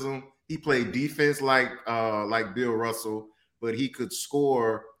athleticism. He played defense like Bill Russell, but he could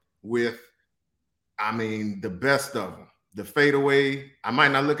score with, I mean, the best of them. The fadeaway. I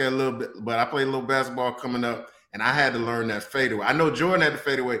might not look at it a little bit, but I played a little basketball coming up, and I had to learn that fadeaway. I know Jordan had the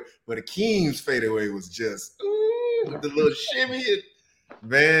fadeaway, but Akeem's fadeaway was just the little shimmy.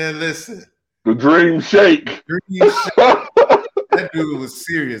 Man, listen. The dream shake. That dude was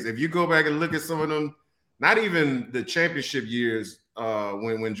serious. If you go back and look at some of them, not even the championship years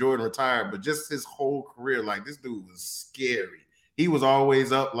when Jordan retired, but just his whole career, like this dude was scary. He was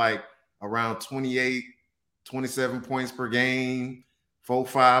always up like around 28, 27 points per game,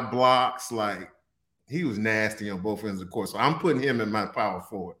 4-5 blocks. Like he was nasty on both ends of the court. So I'm putting him in my power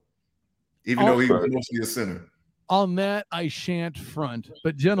forward, even though he was mostly a center. On that, I shan't front.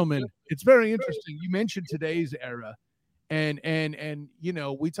 But gentlemen, it's very interesting. You mentioned today's era. And you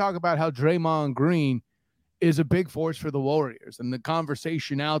know, we talk about how Draymond Green is a big force for the Warriors. And the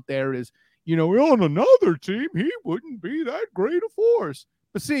conversation out there is, you know, on another team, he wouldn't be that great a force.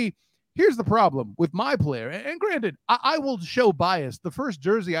 But see, here's the problem with my player. And granted, I will show bias. The first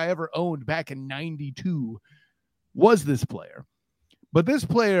jersey I ever owned back in 92 was this player. But this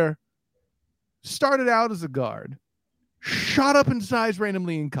player started out as a guard, shot up in size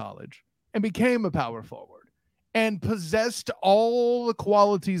randomly in college, and became a power forward, and possessed all the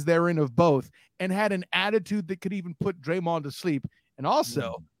qualities therein of both, and had an attitude that could even put Draymond to sleep, and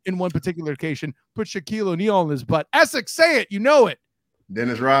also, in one particular occasion, put Shaquille O'Neal on his butt. Essex, say it. You know it.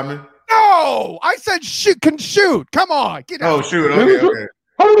 Dennis Rodman? No! I said can shoot. Come on. Get out. Oh, shoot. Okay.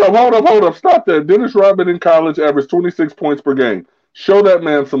 Hold up. Stop that. Dennis Rodman in college averaged 26 points per game. Show that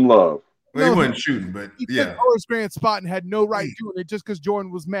man some love. Well, he wasn't shooting, but he took Horace Grant's spot and had no right doing it just because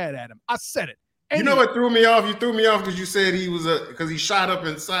Jordan was mad at him. I said it. Anyway. You know what threw me off? You threw me off because you said he was because he shot up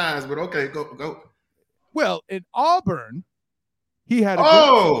in size. But okay, go. Well, in Auburn, he had.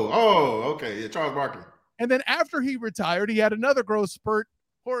 Okay, yeah, Charles Barkley. And then after he retired, he had another growth spurt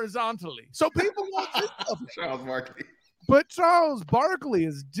horizontally. So people want Charles Barkley. But Charles Barkley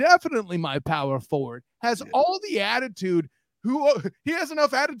is definitely my power forward. Has all the attitude. He has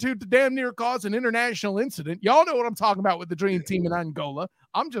enough attitude to damn near cause an international incident. Y'all know what I'm talking about with the Dream Team in Angola.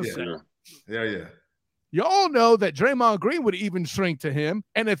 I'm just saying. Yeah. Y'all know that Draymond Green would even shrink to him.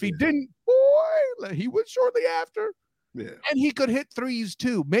 And if he didn't, boy, he would shortly after. Yeah. And he could hit threes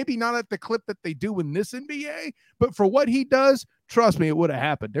too. Maybe not at the clip that they do in this NBA, but for what he does, trust me, it would have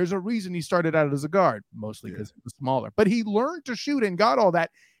happened. There's a reason he started out as a guard, mostly because he was smaller. But he learned to shoot and got all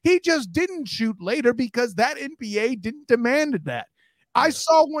that. He just didn't shoot later because that NBA didn't demand that. I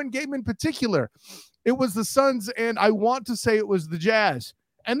saw one game in particular. It was the Suns, and I want to say it was the Jazz.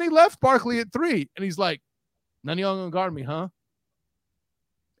 And they left Barkley at 3. And he's like, none of y'all gonna guard me, huh?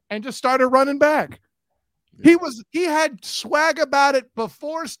 And just started running back. He had swag about it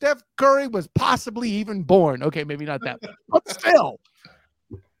before Steph Curry was possibly even born. Okay, maybe not that, but still.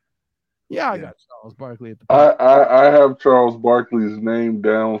 Yeah, I got Charles Barkley at the point. I have Charles Barkley's name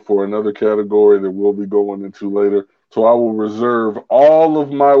down for another category that we'll be going into later. So I will reserve all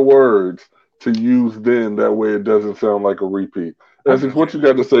of my words to use then. That way it doesn't sound like a repeat. Essex, what you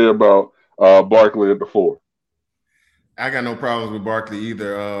got to say about Barkley at the 4? I got no problems with Barkley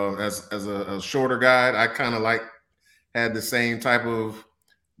either. As a shorter guy, I kind of had the same type of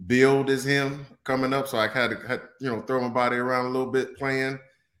build as him coming up, so I had to throw my body around a little bit playing.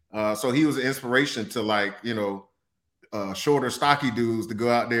 So he was an inspiration to shorter, stocky dudes to go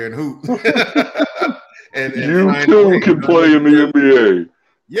out there and hoop. and you too can play in the NBA.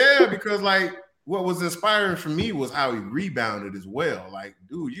 Yeah, because what was inspiring for me was how he rebounded as well. Like,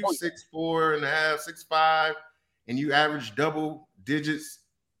 dude, you 6'4.5", 6'5", and you average double digits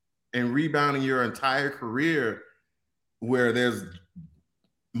and rebounding your entire career, where there's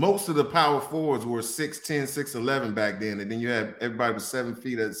most of the power forwards were 6'10", 6'11" back then, and then you had everybody with 7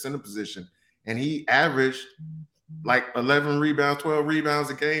 feet at the center position, and he averaged 11 rebounds, 12 rebounds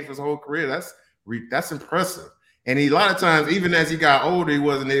a game for his whole career. That's impressive. And a lot of times, even as he got older, he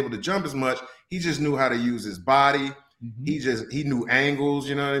wasn't able to jump as much. He just knew how to use his body. Mm-hmm. He knew angles.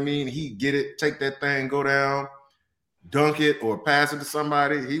 You know what I mean? He'd get it, take that thing, go down, dunk it, or pass it to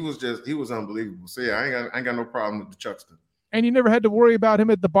somebody. He was unbelievable. So yeah, I ain't got no problem with the Chuckster. And you never had to worry about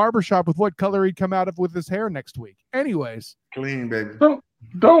him at the barbershop with what color he'd come out of with his hair next week. Anyways, clean, baby.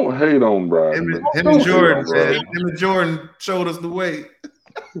 Don't hate on Brad. Him and Jordan, man. Him and Jordan showed us the way.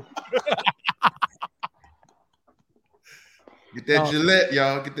 Get that Gillette,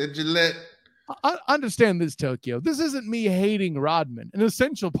 y'all. Get that Gillette. I understand this, Tokyo. This isn't me hating Rodman, an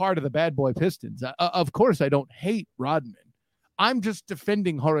essential part of the Bad Boy Pistons. Of course, I don't hate Rodman. I'm just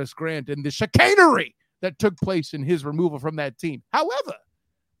defending Horace Grant and the chicanery that took place in his removal from that team. However,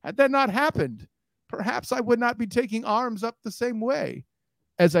 had that not happened, perhaps I would not be taking arms up the same way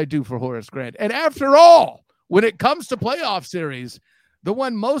as I do for Horace Grant. And after all, when it comes to playoff series, the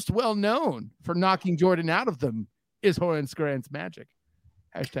one most well known for knocking Jordan out of them is Horace Grant's magic.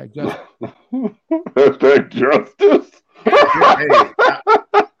 Hashtag justice. Hashtag justice.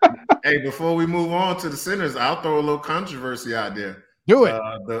 Hey, before we move on to the centers, I'll throw a little controversy out there. Do it.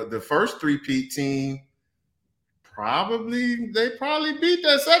 The first three-peat team, they probably beat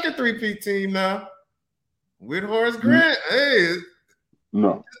that second three-peat team now with Horace Grant. Hey.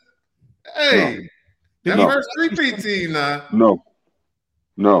 No. Hey. No. That first three-peat team now. No.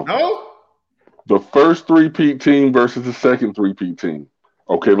 The first three-peat team versus the second three-peat team.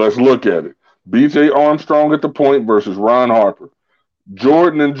 Okay, let's look at it. B.J. Armstrong at the point versus Ron Harper.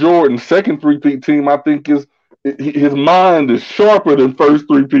 Jordan, second three-peat team, I think his mind is sharper than first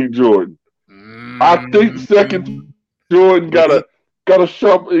three-peat Jordan. I think second Jordan got a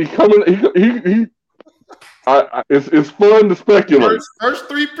sharp. He coming. It's fun to speculate. First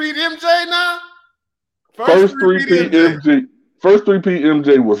three-peat MJ now. First three-peat MJ. First three-peat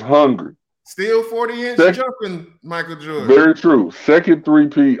MJ was hungry. Still 40-inch jumping Michael Jordan. Very true. Second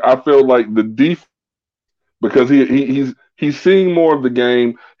three-peat, I felt like the defense, because he's seeing more of the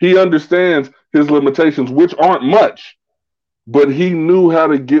game. He understands his limitations, which aren't much, but he knew how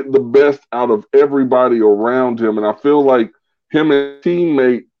to get the best out of everybody around him. And I feel like him and his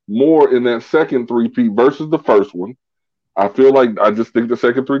teammate more in that second three-peat versus the first one. I just think the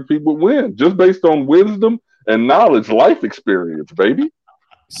second three-peat would win, just based on wisdom and knowledge, life experience, baby.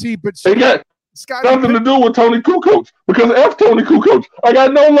 See, but it got nothing to do with Tony Kukoc, because F Tony Kukoc. I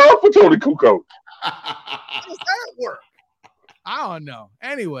got no love for Tony Kukoc. How does that work? I don't know.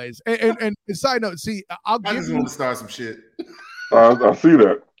 Anyways, and side note, see, I just want to start some shit. I see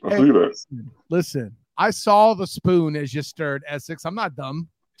that. I see that. Listen, I saw the spoon as you stirred, Essex. I'm not dumb.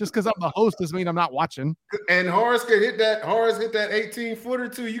 Just because I'm the host doesn't mean I'm not watching. And Horace hit that 18-footer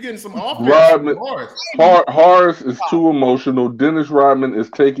too. You getting some offense. Horace is too emotional. Dennis Rodman is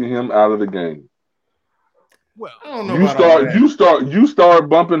taking him out of the game. Well, I don't know. You start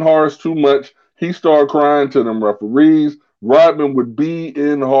bumping Horace too much. He started crying to them referees. Rodman would be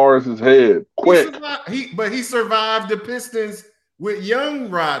in Horace's head quick. He survived the Pistons with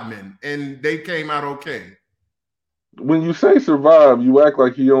young Rodman, and they came out okay. When you say survive, you act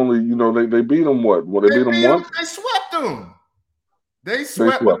like he only, they beat him what? They beat him once? They swept him. They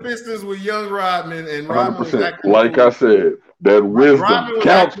swept the Pistons with young Rodman, and Rodman was acting like I said, that wisdom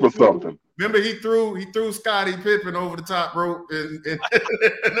counts for something. Remember, he threw Scottie Pippen over the top rope, and they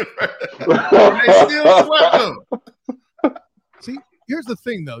still swept him. See, here's the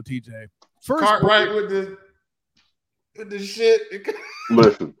thing, though, TJ. First, Cartwright with the shit.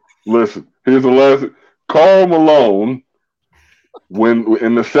 Listen. Here's the last. Karl Malone, when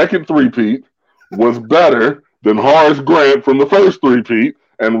in the second three-peat, was better than Horace Grant from the first three-peat,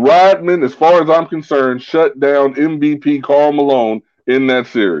 and Rodman, as far as I'm concerned, shut down MVP Karl Malone in that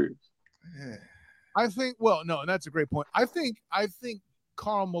series. I think. Well, no, that's a great point. I think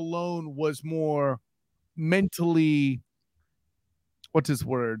Karl Malone was more mentally, what's his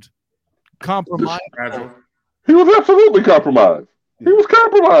word? Compromised. He was absolutely compromised. Yeah. He was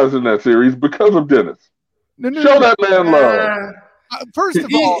compromised in that series because of Dennis. Show that man love. First of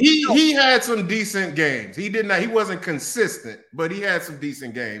all, he had some decent games. He wasn't consistent, but he had some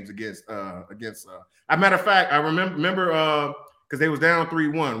decent games against. As a matter of fact, I remember because they was down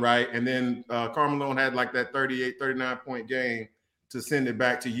 3-1, right? And then Karl Malone had like that 38, 39 point game to send it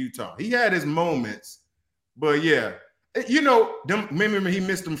back to Utah. He had his moments, but yeah, remember he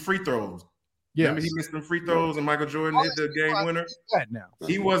missed them free throws. Yeah, remember he missed them free throws and Michael Jordan hit the game winner.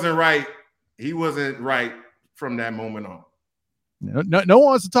 He wasn't right. He wasn't right from that moment on. No one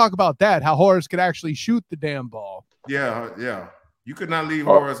wants to talk about that. How Horace could actually shoot the damn ball. Yeah. You could not leave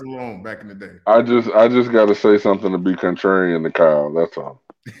Horace alone back in the day. I just got to say something to be contrarian to Kyle. That's all.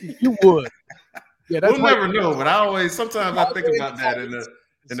 You would. Yeah, we'll never know. But sometimes I think about that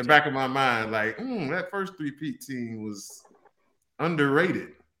in the back of my mind, like that first three-peat team was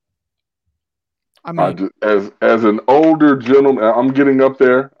underrated. I mean, as an older gentleman, I'm getting up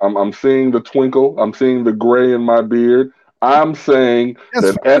there. I'm seeing the twinkle. I'm seeing the gray in my beard. I'm saying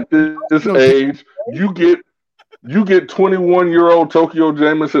that at this age, you get 21-year-old Tokyo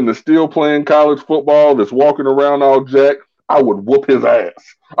Jameson that's still playing college football, that's walking around all jacked. I would whoop his ass.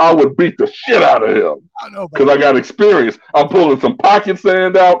 I would beat the shit out of him because I got experience. I'm pulling some pocket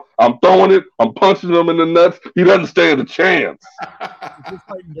sand out. I'm throwing it. I'm punching him in the nuts. He doesn't stand a chance. You're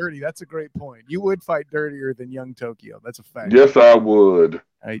fighting dirty. That's a great point. You would fight dirtier than young Tokyo. That's a fact. Yes, I would.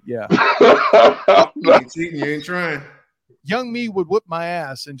 Yeah. You ain't cheating. You ain't trying. Young me would whip my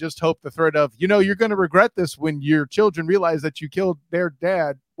ass and just hope the threat of, you're going to regret this when your children realize that you killed their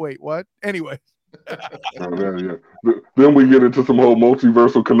dad. Wait, what? Anyway. Yeah. Then we get into some whole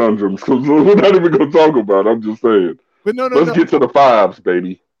multiversal conundrums. So we're not even going to talk about it. I'm just saying. But let's get to the fives,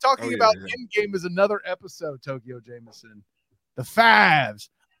 baby. Talking about Endgame is another episode, Tokyo Jameson. The fives.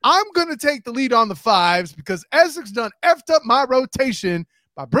 I'm going to take the lead on the fives because Essex done effed up my rotation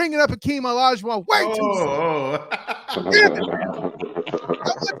by bringing up Hakeem Olajuwon way too soon.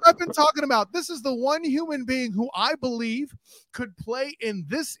 I've been talking about. This is the one human being who I believe could play in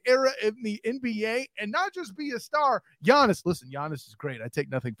this era in the NBA and not just be a star. Giannis, listen, Giannis is great. I take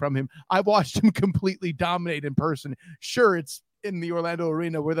nothing from him. I've watched him completely dominate in person. Sure, it's in the Orlando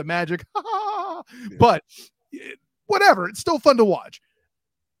Arena where the Magic, but whatever. It's still fun to watch.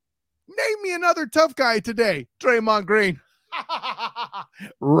 Name me another tough guy today. Draymond Green.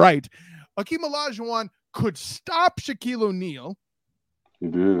 Right. Hakeem Olajuwon could stop Shaquille O'Neal. He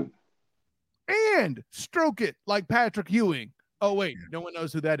did. And stroke it like Patrick Ewing. Oh, wait. No one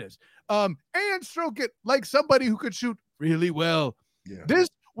knows who that is. And stroke it like somebody who could shoot really well. Yeah. This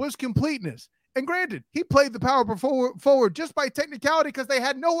was completeness. And granted, he played the power forward just by technicality because they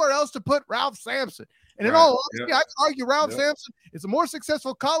had nowhere else to put Ralph Sampson. And in all honesty, I can argue Ralph Sampson is a more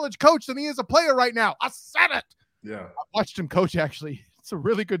successful college coach than he is a player right now. I said it. Yeah. I watched him coach, actually. It's a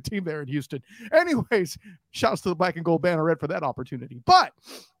really good team there in Houston. Anyways, shouts to the Black and Gold Banneret for that opportunity. But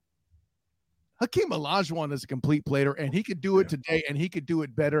Hakeem Olajuwon is a complete player, and he could do it today, and he could do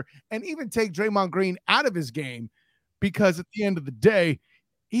it better, and even take Draymond Green out of his game because at the end of the day,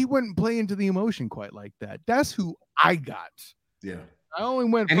 he wouldn't play into the emotion quite like that. That's who I got. Yeah. I only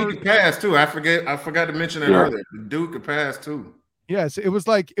went and first. He could pass, too. I forgot to mention that earlier. The dude could pass, too. Yes, it was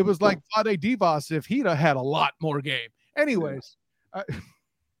like Vlade Divac if he'd have had a lot more game. Anyways.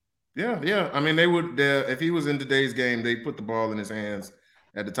 Yeah. I mean, they would if he was in today's game, they'd put the ball in his hands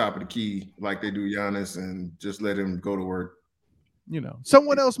at the top of the key like they do Giannis and just let him go to work.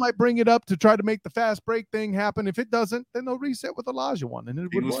 Someone else might bring it up to try to make the fast break thing happen. If it doesn't, then they'll reset with Olajuwon. And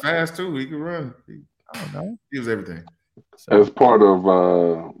he was fast, too. He could run. I don't know. He was everything. As part of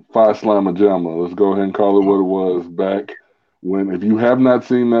Phi Slamma Jamma, let's go ahead and call it what it was back when. If you have not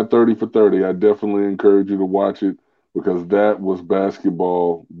seen that 30 for 30, I definitely encourage you to watch it because that was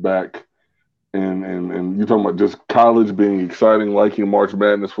basketball back. And you're talking about just college being exciting, liking March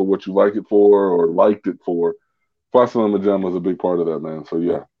Madness for what you like it for or liked it for. Phi Slamma Jamma is a big part of that, man. So,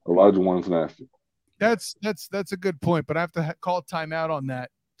 yeah, Olajuwon's nasty. That's a good point, but I have to call timeout on that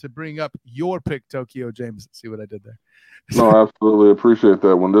to bring up your pick, Tokyo James. See what I did there? No, I absolutely appreciate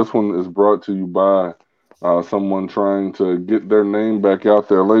that. When this one is brought to you by someone trying to get their name back out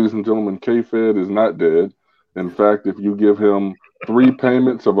there, ladies and gentlemen, K-Fed is not dead. In fact, if you give him 3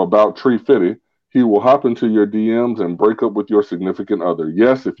 payments of about $350, he will hop into your DMs and break up with your significant other.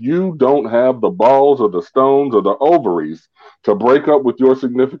 Yes, if you don't have the balls or the stones or the ovaries to break up with your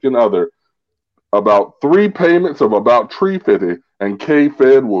significant other, about 3 payments of about $350, and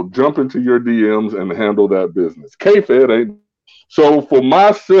K-Fed will jump into your DMs and handle that business. K-Fed ain't So for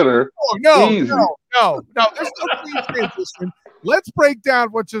my center, no. easy. No. There's no clean transition. Let's break down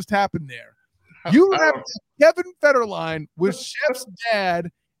what just happened there. You have Kevin Federline with Chef's dad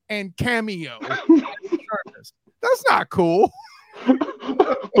and Cameo. That's not cool.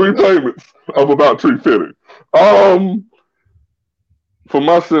 3 payments of about $350. For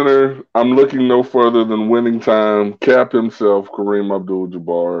my center, I'm looking no further than winning time. Cap himself, Kareem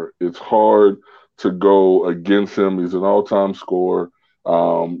Abdul-Jabbar. It's hard to go against him. He's an all-time scorer.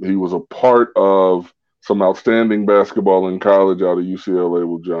 He was a part of some outstanding basketball in college out of UCLA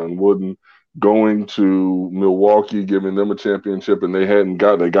with John Wooden, going to Milwaukee, giving them a championship, and they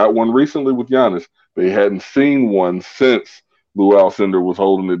got one recently with Giannis. They hadn't seen one since Lou Alcindor was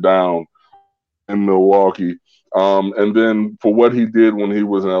holding it down in Milwaukee. And then for what he did when he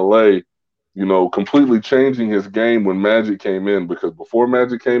was in LA, completely changing his game when Magic came in, because before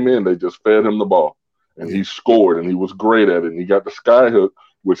Magic came in, they just fed him the ball and he scored and he was great at it. And he got the skyhook,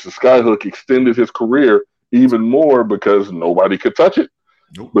 which the skyhook extended his career even more because nobody could touch it.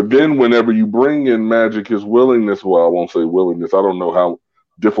 Nope. But then whenever you bring in Magic, his willingness, well, I won't say willingness, I don't know how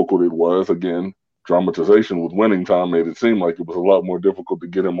difficult it was. Again, dramatization with winning time made it seem like it was a lot more difficult to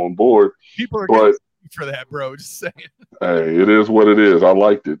get him on board. People are getting for that, bro. Just saying. Hey, it is what it is. I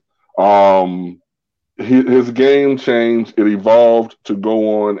liked it. His game changed. It evolved to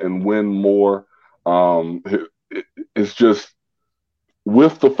go on and win more. It's just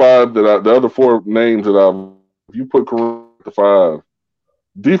with the the other 4 names that if you put Kareem at the 5,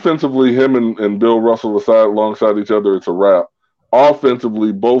 defensively, him and Bill Russell alongside each other, it's a wrap.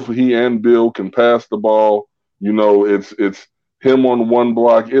 Offensively, both he and Bill can pass the ball. It's him on one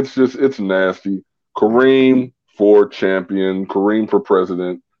block. It's nasty. Kareem for champion. Kareem for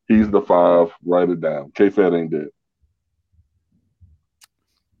president. He's the 5. Write it down. K-Fed ain't dead.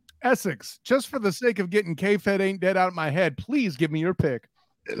 Essex, just for the sake of getting K-Fed ain't dead out of my head, please give me your pick.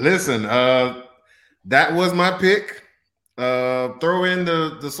 Listen, that was my pick. Throw in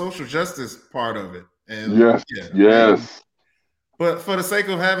the social justice part of it. And yes. But for the sake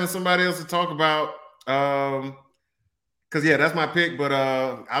of having somebody else to talk about, because that's my pick. But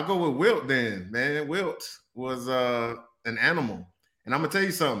I'll go with Wilt then, man. Wilt was an animal, and I'm gonna tell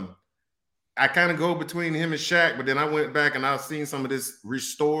you something. I kind of go between him and Shaq, but then I went back and I've seen some of this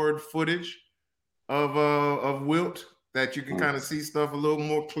restored footage of Wilt that you can kind of see stuff a little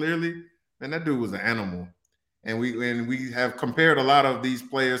more clearly. And that dude was an animal. And we have compared a lot of these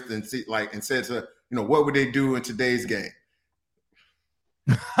players and said to what would they do in today's game?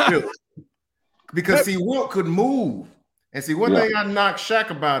 Because Wilt could move. And see, one thing I knocked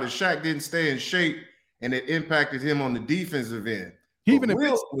Shaq about is Shaq didn't stay in shape, and it impacted him on the defensive end.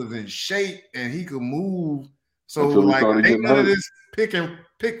 Wilt was in shape and he could move. So ain't none of this pick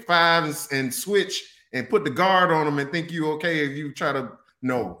 5 and switch and put the guard on him and think you okay if you try to.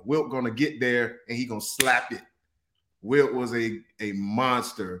 No, Wilt gonna get there and he gonna slap it. Wilt was a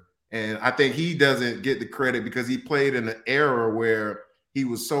monster, and I think he doesn't get the credit because he played in an era where he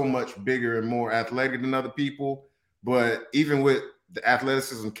was so much bigger and more athletic than other people. But even with the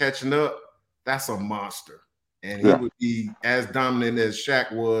athleticism catching up, that's a monster. And he would be as dominant as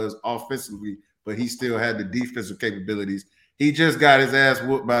Shaq was offensively, but he still had the defensive capabilities. He just got his ass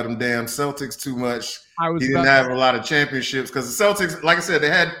whooped by them damn Celtics too much. He didn't have a lot of championships because the Celtics, like I said,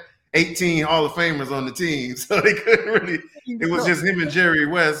 they had 18 Hall of Famers on the team, so they couldn't really. It was just him and Jerry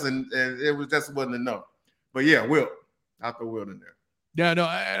West, and it wasn't enough. But Wilt, I'll throw Wilt in there. Yeah, no,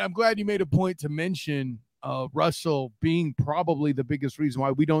 and I'm glad you made a point to mention Russell being probably the biggest reason why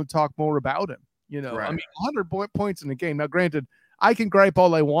we don't talk more about him. Right. I mean, 100 points in the game. Now, granted, I can gripe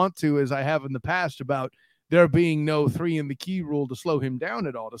all I want to, as I have in the past, about there being no 3 in the key rule to slow him down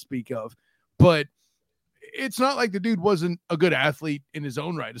at all to speak of. But it's not like the dude wasn't a good athlete in his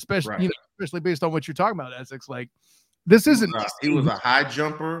own right, especially based on what you're talking about, Essex. Like, this isn't. He was a high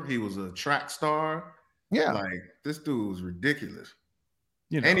jumper. He was a track star. Yeah. Like, this dude was ridiculous.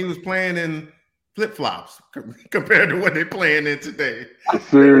 And he was playing in flip-flops compared to what they're playing in today.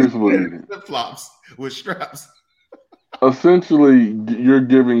 Seriously. Flip-flops with straps. Essentially, you're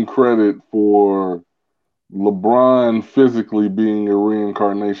giving credit for LeBron physically being a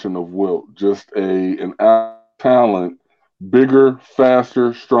reincarnation of Wilt, just an talent, bigger,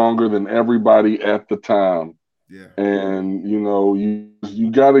 faster, stronger than everybody at the time. Yeah. And, you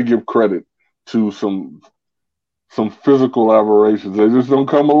got to give credit to some physical aberrations. They just don't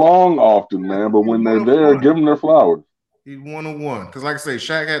come along often, man. But when they're there, give them their flowers. He's 1-on-1. Because like I say,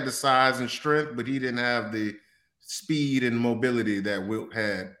 Shaq had the size and strength, but he didn't have the speed and mobility that Wilt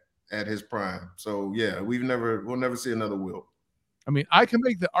had at his prime. So we'll never see another Wilt. I mean, I can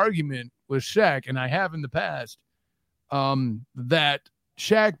make the argument with Shaq, and I have in the past, that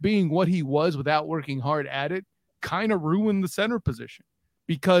Shaq being what he was without working hard at it kind of ruined the center position,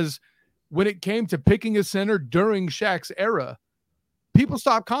 because when it came to picking a center during Shaq's era, people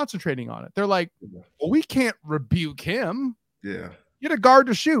stopped concentrating on it. They're like, well, we can't rebuke him. Yeah. Get a guard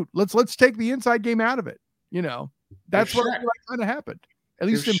to shoot. Let's take the inside game out of it. You know, that's what kind of happened. At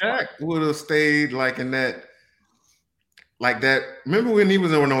least if Shaq would have stayed like in that, like that. Remember when he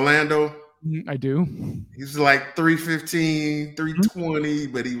was in Orlando? I do. He was like 315, 320,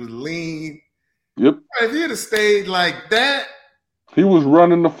 but he was lean. Yep. If he had stayed like that, he was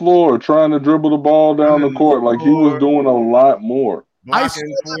running the floor, trying to dribble the ball down the court. Like, he was doing a lot more.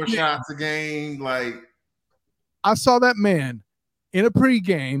 Blocking 4 shots a game. Like, I saw that man in a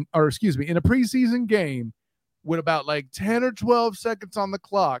preseason game with about like 10 or 12 seconds on the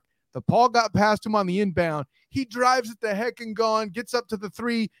clock. The ball got past him on the inbound. He drives it the heck and gone, gets up to the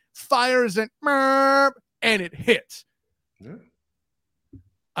 3, fires it, and it hits.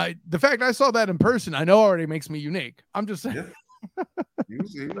 Yeah. The fact I saw that in person, I know already makes me unique. I'm just saying. Yeah.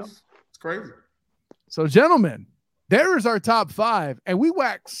 It's crazy. So, gentlemen, there is our top 5, and we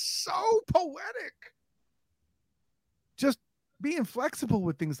wax so poetic. Just being flexible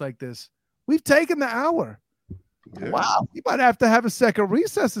with things like this. We've taken the hour. Yeah. Wow, you might have to have a second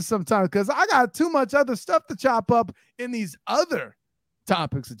recess at some time, because I got too much other stuff to chop up in these other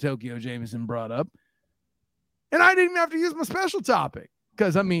topics that Tokyo Jameson brought up. And I didn't even have to use my special topic,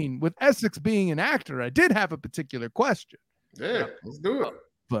 because, I mean, with Essex being an actor, I did have a particular question. Yeah, let's do it.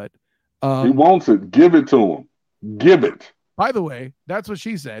 But he wants it. Give it to him. Give it. By the way, that's what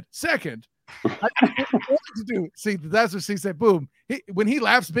she said. Second, to do. See, that's what she said. Boom. When he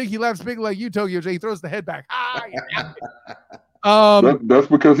laughs big like you, Tokyo J. He throws the head back. That's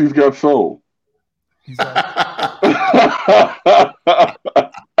because he's got soul. He's like,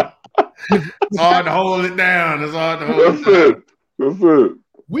 it's hard to hold it down. It's hard to hold it down. That's it.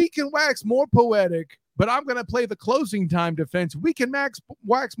 We can wax more poetic, but I'm going to play the closing time defense. We can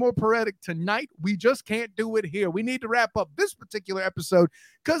wax more poetic tonight. We just can't do it here. We need to wrap up this particular episode,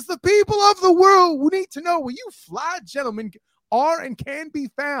 because the people of the world need to know where you fly gentlemen are and can be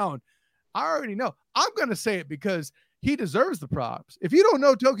found. I already know. I'm going to say it because he deserves the props. If you don't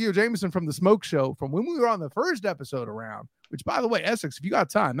know Tokyo Jameson from the Smoke Show, from when we were on the first episode around, which, by the way, Essex, if you got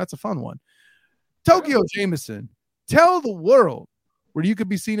time, that's a fun one. Tokyo Jameson, tell the world where you could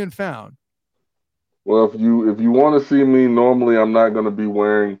be seen and found. Well, if you want to see me, normally I'm not going to be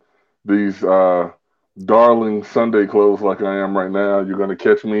wearing these darling Sunday clothes like I am right now. You're going to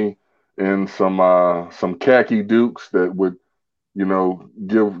catch me in some khaki Dukes that would,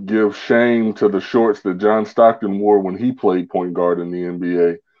 give shame to the shorts that John Stockton wore when he played point guard in the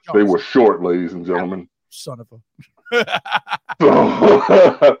NBA. They were short, ladies and gentlemen. Son of a.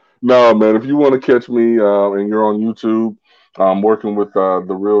 No, man, if you want to catch me and you're on YouTube, I'm working with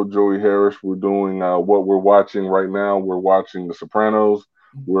the real Joey Harris. We're doing what we're watching right now. We're watching The Sopranos.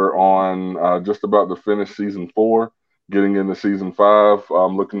 We're on just about to finish season 4, getting into season 5.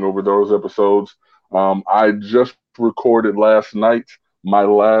 I'm looking over those episodes. I just recorded last night my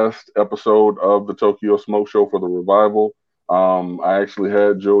last episode of the Tokyo Smoke Show for the revival. I actually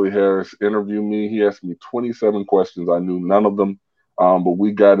had Joey Harris interview me. He asked me 27 questions. I knew none of them, but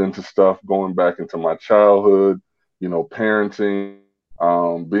we got into stuff going back into my childhood, parenting,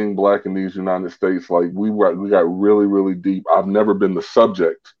 being black in these United States. Like, we got really, really deep. I've never been the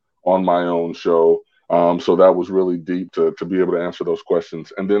subject on my own show. So that was really deep to be able to answer those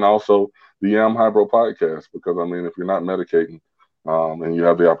questions. And then also the Yam Hybro podcast, because, I mean, if you're not medicating and you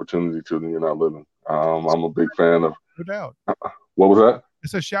have the opportunity to, then you're not living. I'm a big fan of. No doubt. What was that?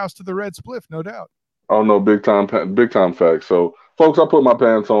 It's a shouts to the Red Spliff, no doubt. Oh, no, big time facts. So, folks, I put my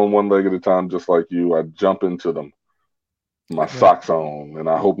pants on one leg at a time, just like you. I jump into them. My socks on, and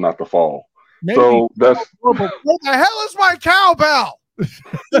I hope not to fall. Maybe. So that's what the hell is my cowbell?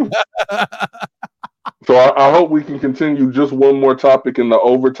 So I hope we can continue just one more topic in the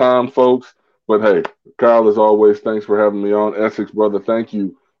overtime, folks. But hey, Kyle, as always, thanks for having me on. Essex, brother, thank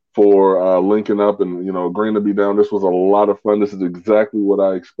you for linking up and agreeing to be down. This was a lot of fun. This is exactly what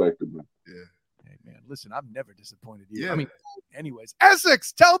I expected, man. Yeah. Hey, man, listen, I'm never disappointed you. Yeah. I mean, anyways,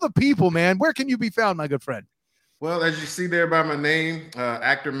 Essex, tell the people, man, where can you be found, my good friend? Well, as you see there by my name,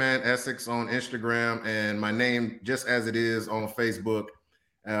 Actorman Essex on Instagram, and my name just as it is on Facebook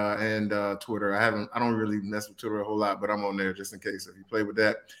and Twitter. I don't really mess with Twitter a whole lot, but I'm on there just in case if you play with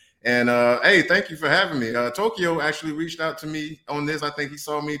that. And hey, thank you for having me. Tokyo actually reached out to me on this. I think he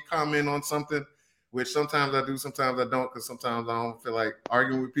saw me comment on something, which sometimes I do, sometimes I don't, because sometimes I don't feel like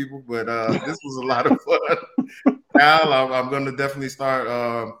arguing with people. But this was a lot of fun. Al, I'm going to definitely start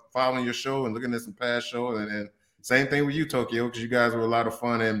following your show and looking at some past shows and same thing with you, Tokyo, because you guys were a lot of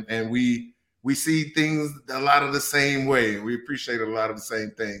fun, and we see things a lot of the same way. We appreciate a lot of the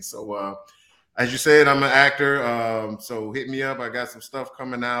same things. So as you said, I'm an actor. So hit me up. I got some stuff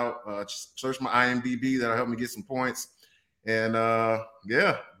coming out. Search my IMDb. That'll help me get some points. And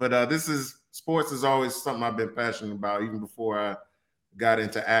this is sports is always something I've been passionate about, even before I got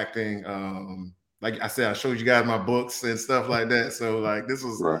into acting. Like I said, I showed you guys my books and stuff like that. So like this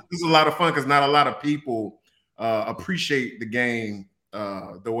was a lot of fun because not a lot of people appreciate the game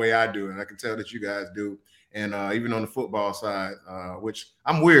the way I do, and I can tell that you guys do. And even on the football side, which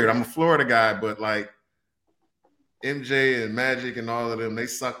I'm weird. I'm a Florida guy, but like MJ and Magic and all of them, they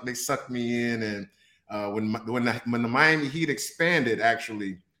sucked me in. And when the Miami Heat expanded,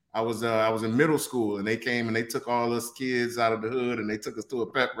 actually, I was in middle school, and they came and they took all us kids out of the hood, and they took us to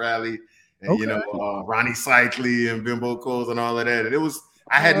a pep rally. And Ronnie Cycli and Bimbo Coles and all of that. And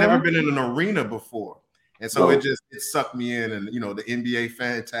I had never been in an arena before. And so it sucked me in. And, the NBA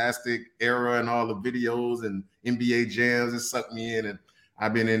Fantastic era and all the videos and NBA jams, it sucked me in. And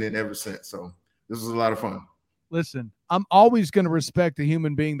I've been in it ever since. So this was a lot of fun. Listen, I'm always going to respect a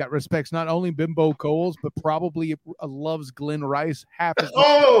human being that respects not only Bimbo Coles, but probably loves Glenn Rice half as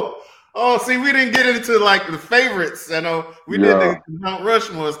much. See, we didn't get into like the favorites. We did the Mount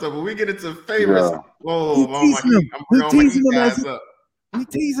Rushmore stuff, but we get into favorites. Yeah. Whoa, I'm teasing them guys up. We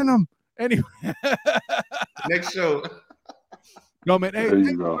teasing them. Anyway, next show. No, man. Hey, thank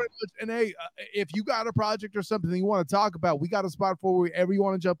you very much. And hey, if you got a project or something you want to talk about, we got a spot for wherever you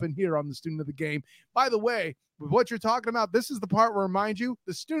want to jump in here on the Student of the Game. By the way, with what you're talking about, this is the part where I remind you,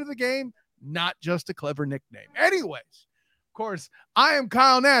 the Student of the Game, not just a clever nickname. Anyways, of course, I am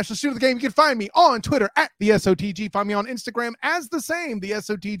Kyle Nash, the Student of the Game. You can find me on Twitter at the SOTG. Find me on Instagram as the same, the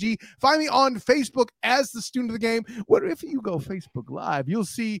SOTG. Find me on Facebook as the Student of the Game. What if you go Facebook Live? You'll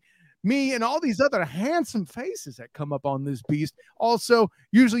see me and all these other handsome faces that come up on this beast. Also,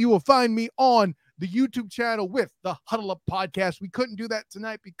 usually you will find me on the YouTube channel with the Huddle Up Podcast. We couldn't do that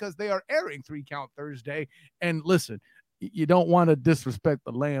tonight because they are airing 3 Count Thursday. And listen, you don't want to disrespect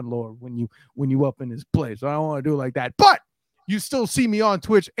the landlord when you up in his place. I don't want to do it like that. But you still see me on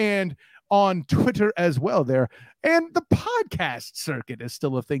Twitch and on Twitter as well there. And the podcast circuit is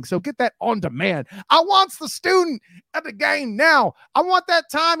still a thing. So get that on demand. I want the Student of the Game now. I want that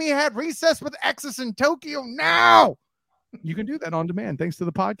time he had recess with Exodus in Tokyo now. You can do that on demand thanks to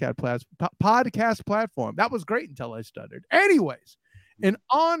the podcast platform. That was great until I stuttered. Anyways, an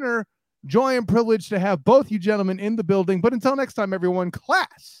honor, joy, and privilege to have both you gentlemen in the building. But until next time, everyone,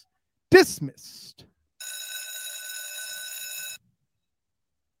 class dismissed.